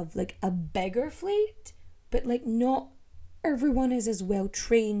Antony have like a bigger fleet, but like not everyone is as well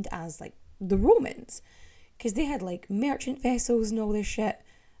trained as like the Romans, because they had like merchant vessels and all this shit.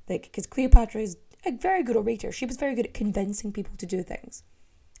 Like, because Cleopatra is a very good orator. She was very good at convincing people to do things.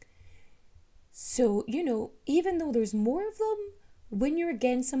 So, you know, even though there's more of them, when you're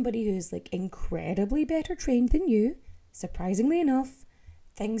against somebody who's like incredibly better trained than you, surprisingly enough,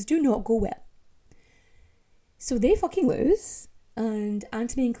 things do not go well. So they fucking lose, and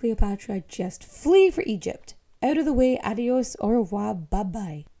Antony and Cleopatra just flee for Egypt. Out of the way, adios, au revoir,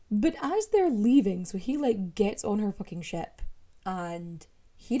 bye-bye. But as they're leaving, so he like gets on her fucking ship, and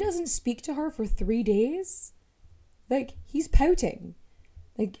he doesn't speak to her for 3 days. Like, he's pouting.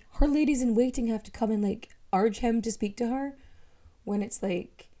 Like, her ladies in waiting have to come and like urge him to speak to her, when it's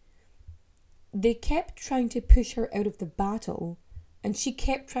like, they kept trying to push her out of the battle, and she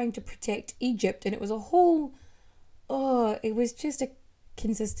kept trying to protect Egypt, and it was a whole, it was just a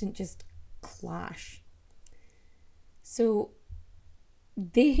consistent just clash. So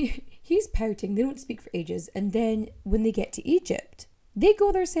he's pouting, they don't speak for ages, and then when they get to Egypt, they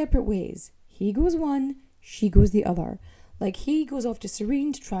go their separate ways. He goes one, she goes the other. Like, he goes off to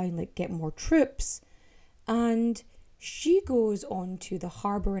Cyrene to try and, like, get more troops. And she goes on to the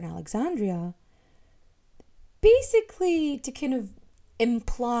harbour in Alexandria, basically to kind of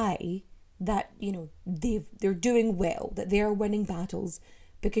imply that, you know, they're doing well, that they're winning battles,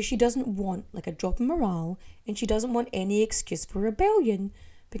 because she doesn't want, like, a drop in morale, and she doesn't want any excuse for rebellion.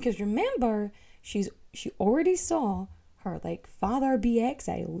 Because remember, she already saw her, like, father be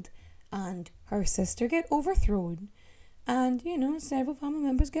exiled, and her sister get overthrown, and, you know, several family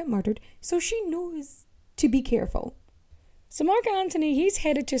members get murdered, so she knows to be careful. So Mark Antony, he's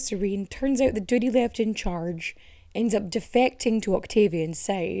headed to Cyrene. Turns out the dude he left in charge ends up defecting to Octavian's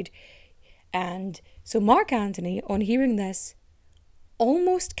side. And so Mark Antony, on hearing this,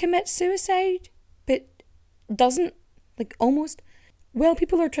 almost commits suicide, but doesn't, like, almost. Well,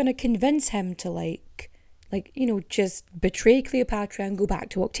 people are trying to convince him to, like, you know, just betray Cleopatra and go back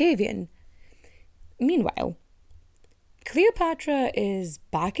to Octavian. Meanwhile, Cleopatra is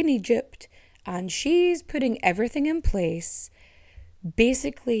back in Egypt, and she's putting everything in place,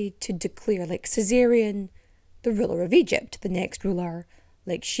 basically to declare, like, Caesarion the ruler of Egypt, the next ruler.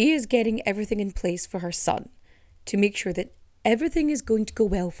 Like, she is getting everything in place for her son, to make sure that everything is going to go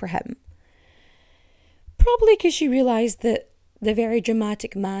well for him. Probably because she realised that the very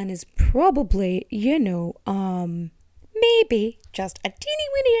dramatic man is probably, you know, maybe just a teeny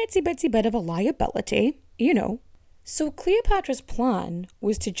weeny itsy bitsy bit of a liability, you know. So Cleopatra's plan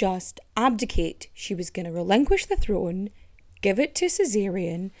was to just abdicate. She was going to relinquish the throne, give it to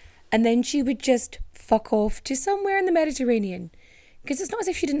Caesarion, and then she would just fuck off to somewhere in the Mediterranean. Because it's not as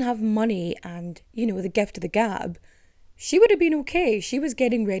if she didn't have money and, you know, the gift of the gab. She would have been okay. She was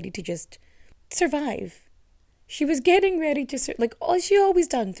getting ready to just survive. She was getting ready to, like, all she always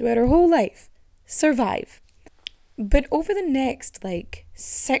done throughout her whole life, survive. But over the next, like,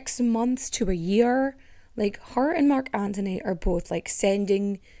 6 months to a year, like, her and Mark Antony are both, like,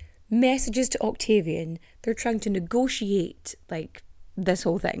 sending messages to Octavian. They're trying to negotiate, like, this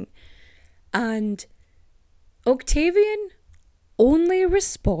whole thing. And Octavian only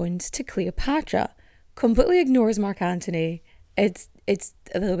responds to Cleopatra, completely ignores Mark Antony. It's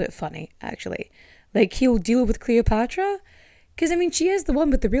a little bit funny, actually. Like, he'll deal with Cleopatra, because, I mean, she is the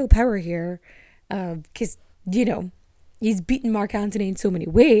one with the real power here, because, you know, he's beaten Mark Antony in so many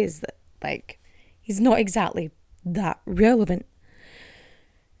ways that, like, he's not exactly that relevant.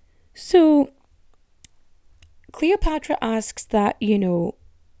 So Cleopatra asks that, you know,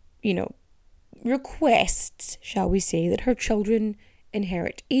 requests, shall we say, that her children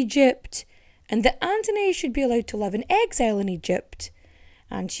inherit Egypt, and that Antony should be allowed to live in exile in Egypt.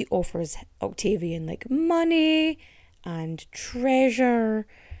 And she offers Octavian, like, money and treasure,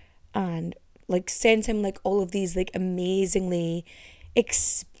 and, like, sends him, like, all of these, like, amazingly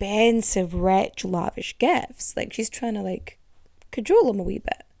expensive, rich, lavish gifts. Like, she's trying to, like, cajole him a wee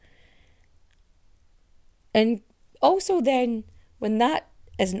bit. And also then, when that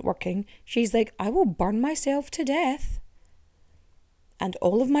isn't working, she's like, I will burn myself to death and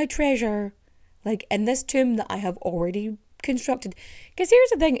all of my treasure, like, in this tomb that I have already constructed. Because here's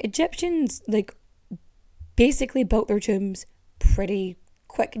the thing, Egyptians, like, basically built their tombs pretty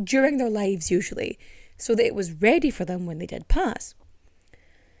quick during their lives, usually, so that it was ready for them when they did pass.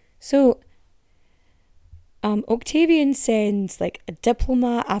 So Octavian sends, like, a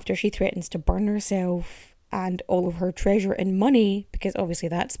diplomat after she threatens to burn herself and all of her treasure and money, because obviously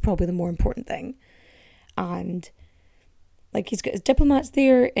that's probably the more important thing. And, like, he's got his diplomats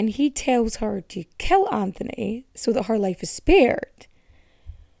there, and he tells her to kill Antony so that her life is spared.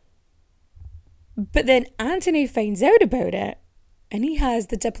 But then Antony finds out about it, and he has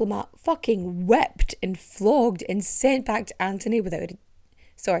the diplomat fucking whipped and flogged and sent back to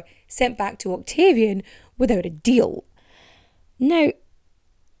sent back to Octavian without a deal. Now,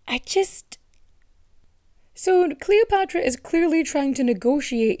 so Cleopatra is clearly trying to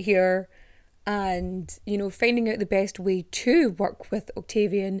negotiate here, and, you know, finding out the best way to work with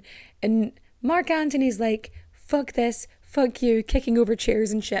Octavian, and Mark Antony's like, fuck this, fuck you, kicking over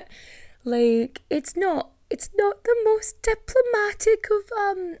chairs and shit. Like, it's not the most diplomatic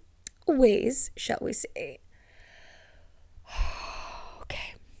of ways, shall we say.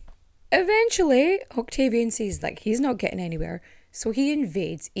 Okay. Eventually, Octavian sees, like, he's not getting anywhere, so he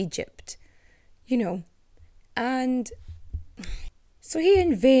invades Egypt, you know, and so he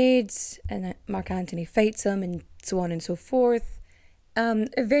invades, and Mark Antony fights him, and so on and so forth.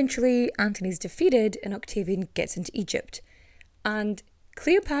 Eventually, Antony's defeated, and Octavian gets into Egypt. And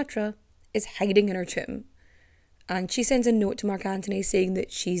Cleopatra is hiding in her tomb. And she sends a note to Mark Antony saying that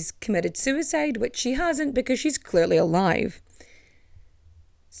she's committed suicide, which she hasn't, because she's clearly alive.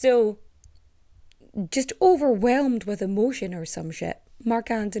 So just overwhelmed with emotion or some shit,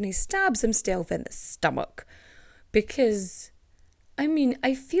 Mark Antony stabs himself in the stomach. Because, I mean,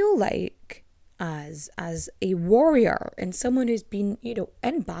 I feel like as a warrior and someone who's been,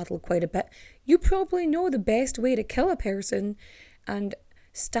 in battle quite a bit, you probably know the best way to kill a person, and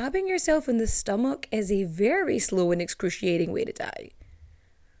stabbing yourself in the stomach is a very slow and excruciating way to die.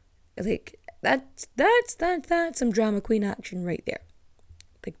 Like, that's some drama queen action right there.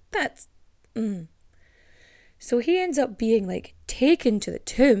 Like, that's... So he ends up being, like, taken to the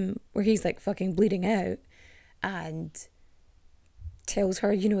tomb where he's, like, fucking bleeding out, and tells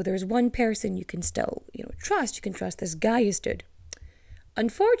her, there's one person you can still, trust. You can trust this guy you stood.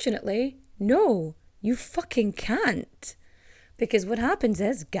 Unfortunately, no, you fucking can't. Because what happens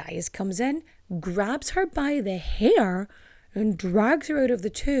is, Gaius comes in, grabs her by the hair, and drags her out of the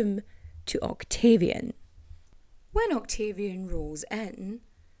tomb to Octavian. When Octavian rolls in,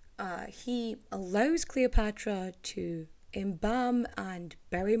 he allows Cleopatra to embalm and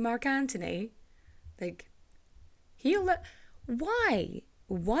bury Mark Antony. Like, why?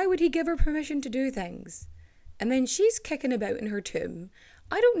 Why would he give her permission to do things? And then she's kicking about in her tomb.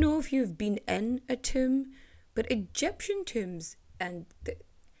 I don't know if you've been in a tomb, but Egyptian tombs, and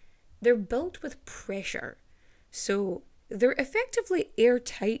they're built with pressure. So they're effectively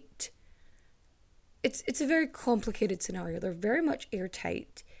airtight. It's a very complicated scenario. They're very much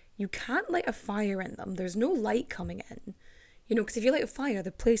airtight. You can't light a fire in them. There's no light coming in. Because if you light a fire,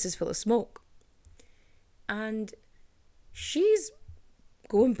 the place is full of smoke. And she's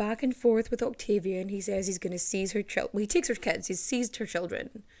going back and forth with Octavian. He says he's going to seize her children. Well, he takes her kids. He's seized her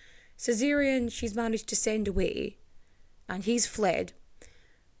children. Caesarion, she's managed to send away. And he's fled.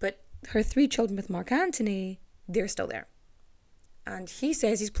 But her 3 children with Mark Antony, they're still there. And he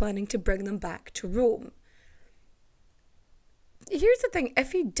says he's planning to bring them back to Rome. Here's the thing.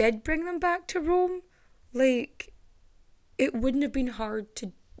 If he did bring them back to Rome, like, it wouldn't have been hard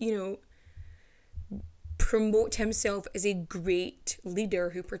to, promote himself as a great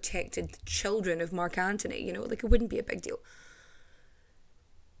leader who protected the children of Mark Antony, like, it wouldn't be a big deal.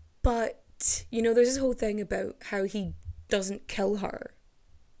 But, there's this whole thing about how he doesn't kill her,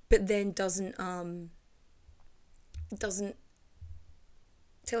 but then doesn't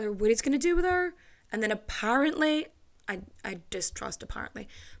tell her what he's going to do with her. And then apparently, I distrust apparently,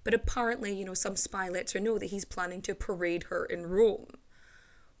 but apparently, some spy lets her know that he's planning to parade her in Rome,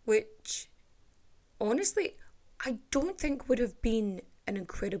 which... honestly, I don't think would have been an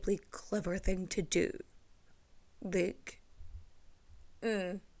incredibly clever thing to do. Like,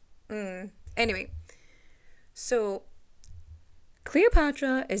 Anyway, so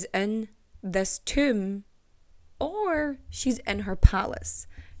Cleopatra is in this tomb, or she's in her palace.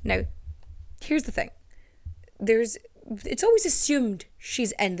 Now, here's the thing. It's always assumed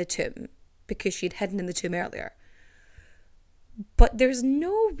she's in the tomb because she'd hidden in the tomb earlier. But there's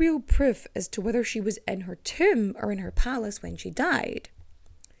no real proof as to whether she was in her tomb or in her palace when she died.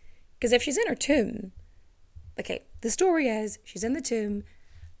 Because if she's in her tomb, okay, the story is she's in the tomb,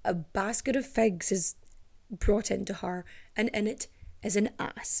 a basket of figs is brought into her, and in it is an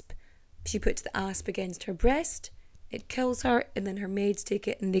asp. She puts the asp against her breast, it kills her, and then her maids take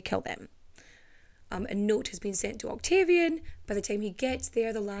it and they kill them. A note has been sent to Octavian. By the time he gets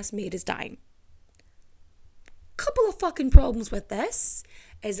there, the last maid is dying. Couple of fucking problems with this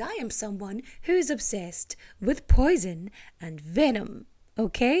is I am someone who is obsessed with poison and venom,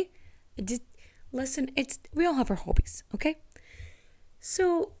 okay? Listen, we all have our hobbies, okay?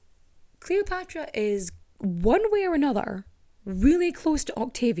 So Cleopatra is one way or another really close to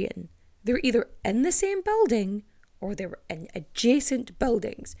Octavian. They're either in the same building or they're in adjacent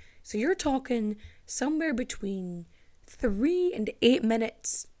buildings. So you're talking somewhere between 3 and 8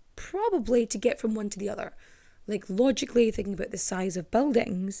 minutes probably to get from one to the other. Like, logically thinking about the size of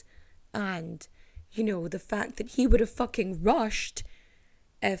buildings and, the fact that he would have fucking rushed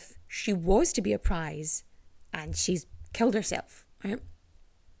if she was to be a prize and she's killed herself, right?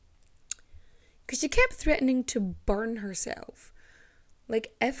 Because she kept threatening to burn herself.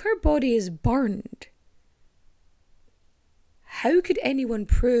 Like, if her body is burned, how could anyone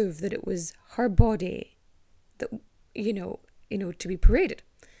prove that it was her body that, to be paraded?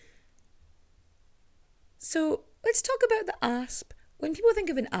 So let's talk about the asp. When people think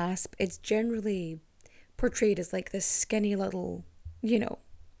of an asp, it's generally portrayed as like this skinny little,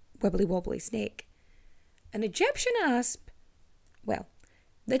 wibbly wobbly snake. An Egyptian asp, well,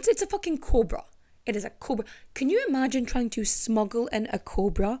 it's a fucking cobra. It is a cobra. Can you imagine trying to smuggle in a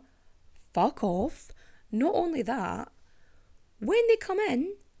cobra? Fuck off. Not only that, when they come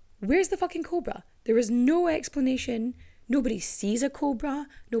in, where's the fucking cobra? There is no explanation, Nobody sees a cobra.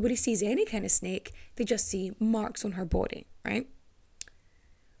 Nobody sees any kind of snake. They just see marks on her body, right?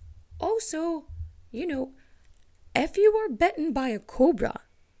 Also, if you were bitten by a cobra,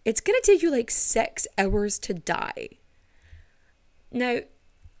 it's going to take you like 6 hours to die. Now,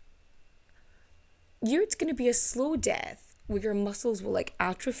 it's going to be a slow death where your muscles will like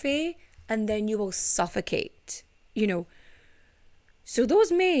atrophy and then you will suffocate, So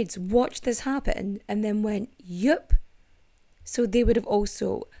those maids watched this happen and then went, yup. So they would have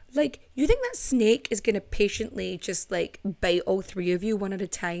also, you think that snake is going to patiently just bite all 3 of you one at a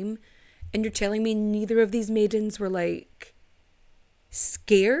time? And you're telling me neither of these maidens were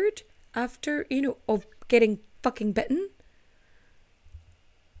scared after, of getting fucking bitten?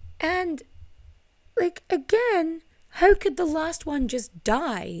 And again, how could the last one just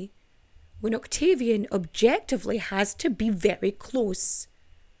die when Octavian objectively has to be very close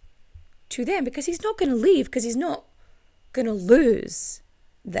to them? Because he's not going to leave, because he's not going to lose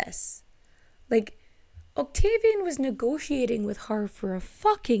this. Octavian was negotiating with her for a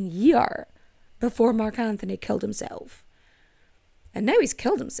fucking year before Mark Antony killed himself. And now he's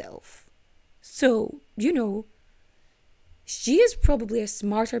killed himself. So, she is probably a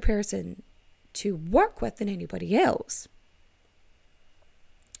smarter person to work with than anybody else.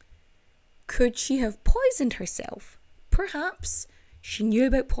 Could she have poisoned herself? Perhaps. She knew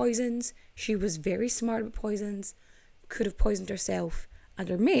about poisons. She was very smart about poisons. Could have poisoned herself and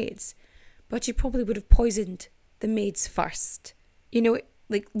her maids. But she probably would have poisoned the maids first.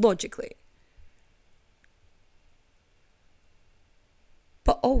 Logically.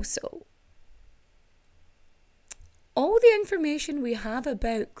 But also, all the information we have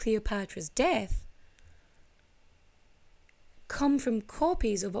about Cleopatra's death come from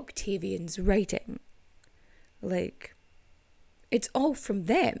copies of Octavian's writing. It's all from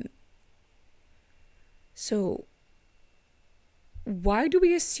them. So, why do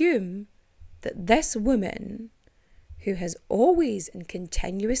we assume that this woman, who has always and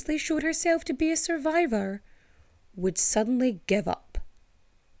continuously showed herself to be a survivor, would suddenly give up?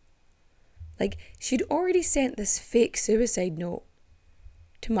 She'd already sent this fake suicide note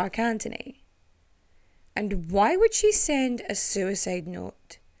to Mark Antony. And why would she send a suicide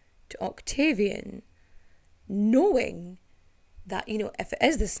note to Octavian, knowing that, if it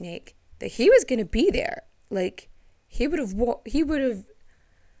is the snake, that he was going to be there? He could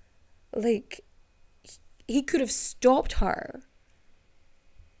have stopped her,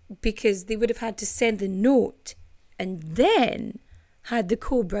 because they would have had to send the note and then had the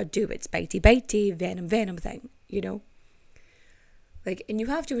cobra do its bitey, venom thing, and you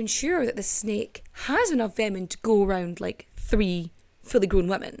have to ensure that the snake has enough venom to go around 3 fully grown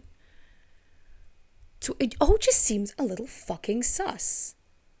women. So it all just seems a little fucking sus.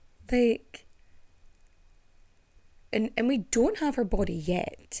 And we don't have her body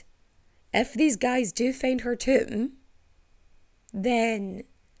yet. If these guys do find her tomb, then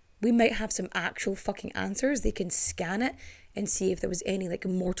we might have some actual fucking answers. They can scan it and see if there was any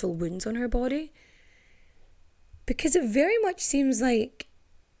mortal wounds on her body. Because it very much seems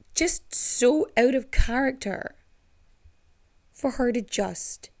just so out of character for her to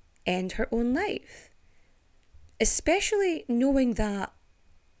just end her own life. Especially knowing that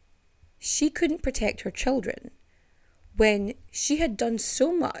she couldn't protect her children when she had done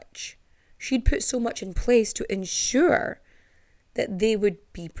so much. She'd put so much in place to ensure that they would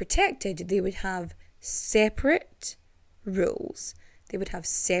be protected. They would have separate rules. They would have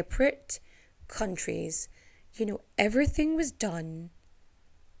separate countries. Everything was done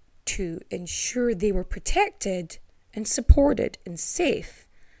to ensure they were protected and supported and safe.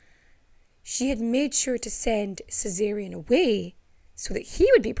 She had made sure to send Caesarion away so that he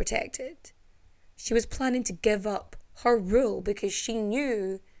would be protected. She was planning to give up her rule because she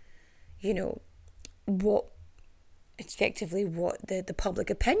knew, what the public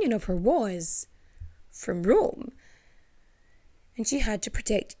opinion of her was from Rome. And she had to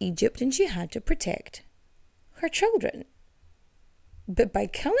protect Egypt and she had to protect her children. But by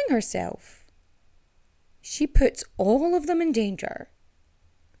killing herself, she puts all of them in danger.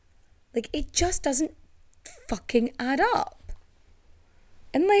 It just doesn't fucking add up.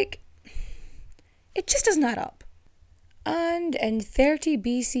 And it just doesn't add up. And in 30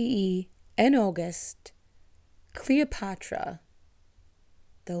 BCE, in August, Cleopatra,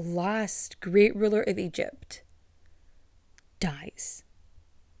 the last great ruler of Egypt, dies.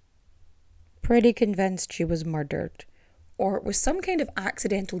 Pretty convinced she was murdered, or it was some kind of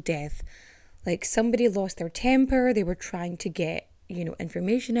accidental death. Somebody lost their temper, they were trying to get,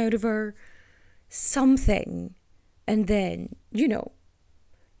 information out of her, something. And then,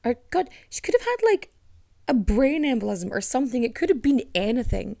 or God, she could have had a brain embolism or something. It could have been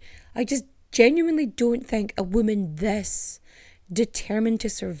anything. I just genuinely don't think a woman this determined to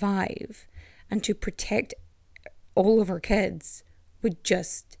survive and to protect all of her kids would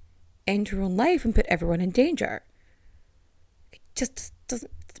just end her own life and put everyone in danger. It just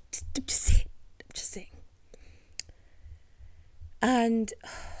doesn't. I'm just saying. And, oh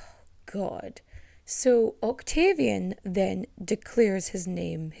God. So Octavian then declares his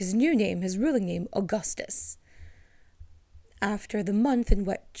name, his new name, his ruling name, Augustus, after the month in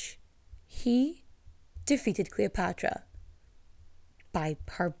which he defeated Cleopatra by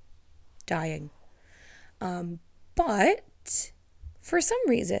her dying. But for some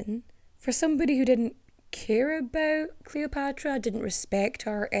reason, for somebody who didn't care about Cleopatra, didn't respect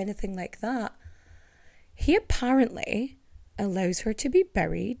her, anything like that, he apparently allows her to be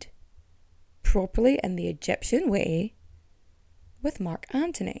buried properly in the Egyptian way with Mark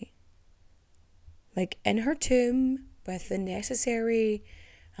Antony. Like in her tomb with the necessary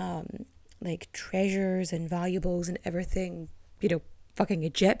like treasures and valuables and everything, you know, fucking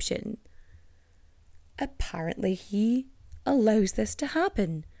Egyptian. Apparently he allows this to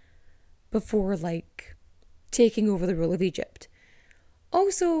happen before like taking over the rule of Egypt.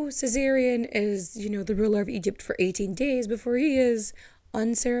 Also, Caesarion is, you know, the ruler of Egypt for 18 days before he is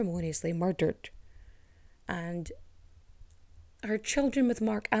unceremoniously murdered. And her children with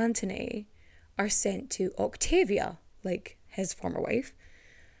Mark Antony are sent to Octavia, like his former wife.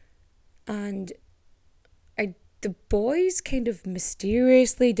 And the boys kind of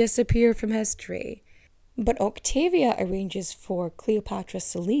mysteriously disappear from history. But Octavia arranges for Cleopatra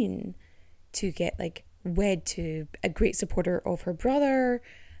Selene to get like wed to a great supporter of her brother.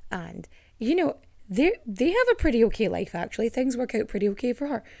 And, you know, they have a pretty okay life, actually. Things work out pretty okay for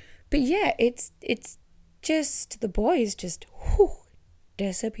her. But yeah, it's just the boys just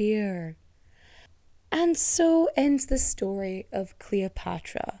disappear. And so ends the story of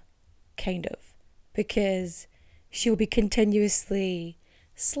Cleopatra, kind of, because she'll be continuously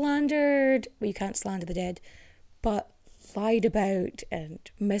slandered. Well, you can't slander the dead, but lied about and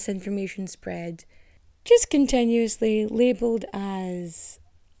misinformation spread. Just continuously labelled as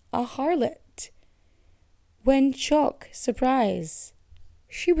a harlot. When, shock, surprise,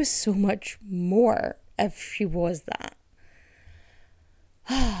 she was so much more if she was that.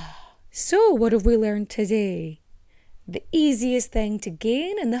 So, what have we learned today? The easiest thing to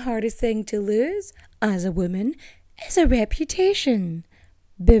gain and the hardest thing to lose as a woman is a reputation.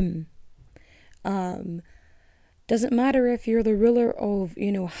 Boom. Doesn't matter if you're the ruler of,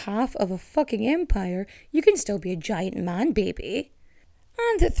 you know, half of a fucking empire, you can still be a giant man baby.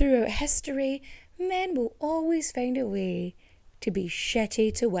 And that throughout history, men will always find a way to be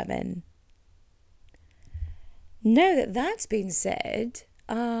shitty to women. Now that that's been said,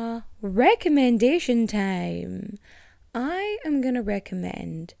 recommendation time. I am going to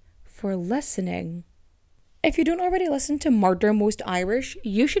recommend for listening. If you don't already listen to Murder Most Irish,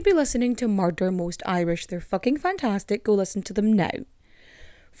 you should be listening to Murder Most Irish. They're fucking fantastic. Go listen to them now.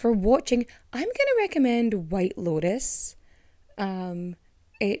 For watching, I'm going to recommend White Lotus. I'm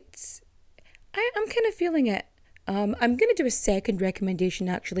kind of feeling it. I'm going to do a second recommendation,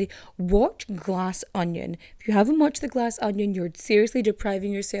 actually. Watch Glass Onion. If you haven't watched The Glass Onion, you're seriously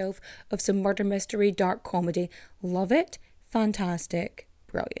depriving yourself of some murder mystery, dark comedy. Love it. Fantastic.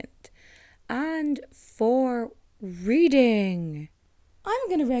 Brilliant. And for reading, I'm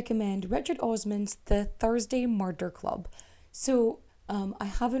going to recommend Richard Osman's The Thursday Murder Club. So, I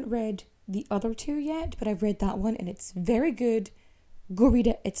haven't read the other two yet, but I've read that one and it's very good. Go read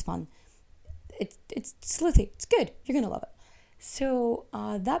it. It's fun. It's sleuthy. It's good. You're going to love it. So,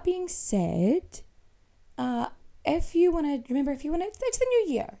 that being said, if you want to, it's the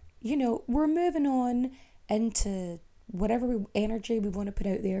new year. You know, we're moving on into whatever energy we want to put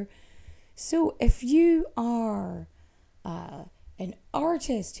out there. So if you are an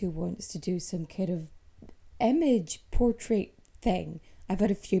artist who wants to do some kind of image portrait thing, I've had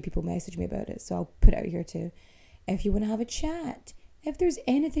a few people message me about it, so I'll put it out here too. If you want to have a chat, if there's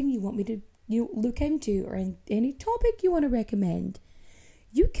anything you want me to look into or any topic you want to recommend,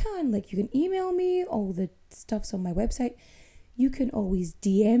 you can email me. All the stuff's on my website. You can always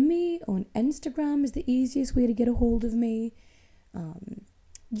DM me on Instagram is the easiest way to get a hold of me.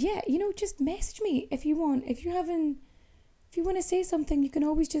 Yeah, just message me if you want. If you want to say something, you can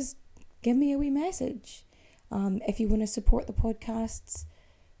always just give me a wee message. If you want to support the podcasts,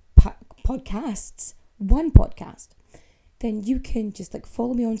 one podcast, then you can just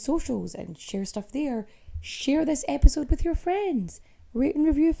follow me on socials and share stuff there. Share this episode with your friends. rate and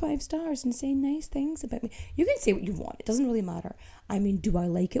review 5 stars and say nice things about me. You can say what you want. It doesn't really matter. I mean, do I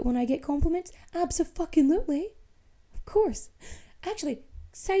like it when I get compliments? Abso-fucking-lutely. Of course. Actually,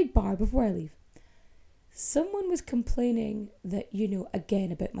 sidebar before I leave. Someone was complaining that,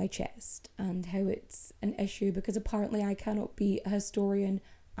 again about my chest and how it's an issue because apparently I cannot be a historian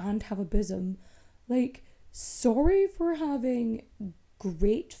and have a bosom. Like, sorry for having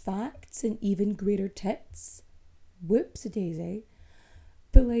great facts and even greater tits. Whoops-a-daisy.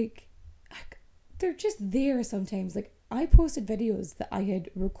 But, like, they're just there sometimes. Like, I posted videos that I had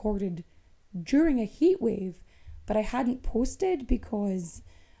recorded during a heat wave, but I hadn't posted because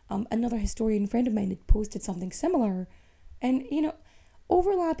another historian friend of mine had posted something similar. And,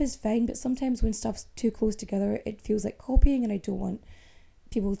 overlap is fine, but sometimes when stuff's too close together, it feels like copying, and I don't want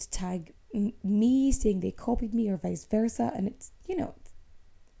people to tag me saying they copied me or vice versa, and it's,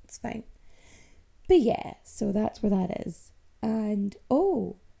 it's fine. But yeah, so that's where that is. And,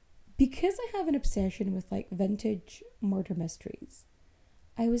 because I have an obsession with, like, vintage murder mysteries,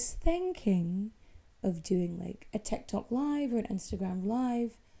 I was thinking of doing, like, a TikTok live or an Instagram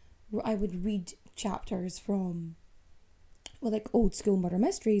live where I would read chapters from, well, like, old school murder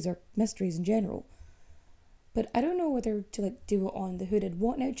mysteries or mysteries in general. But I don't know whether to, like, do it on the Who Did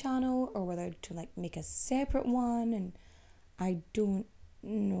What Now channel or whether to, like, make a separate one, and I don't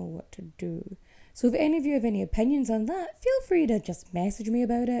know what to do. So if any of you have any opinions on that, feel free to just message me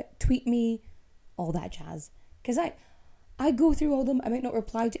about it, tweet me, all that jazz. Because I go through all them. I might not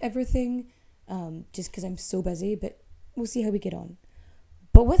reply to everything, just because I'm so busy, but we'll see how we get on.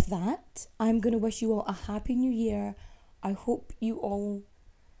 But with that, I'm going to wish you all a happy new year. I hope you all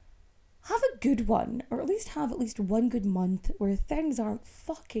have a good one, or at least one good month where things aren't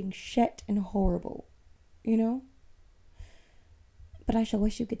fucking shit and horrible, But I shall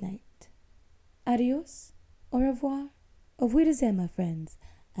wish you good night. Adios, au revoir, auf Wiedersehen, my friends.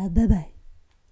 Bye-bye.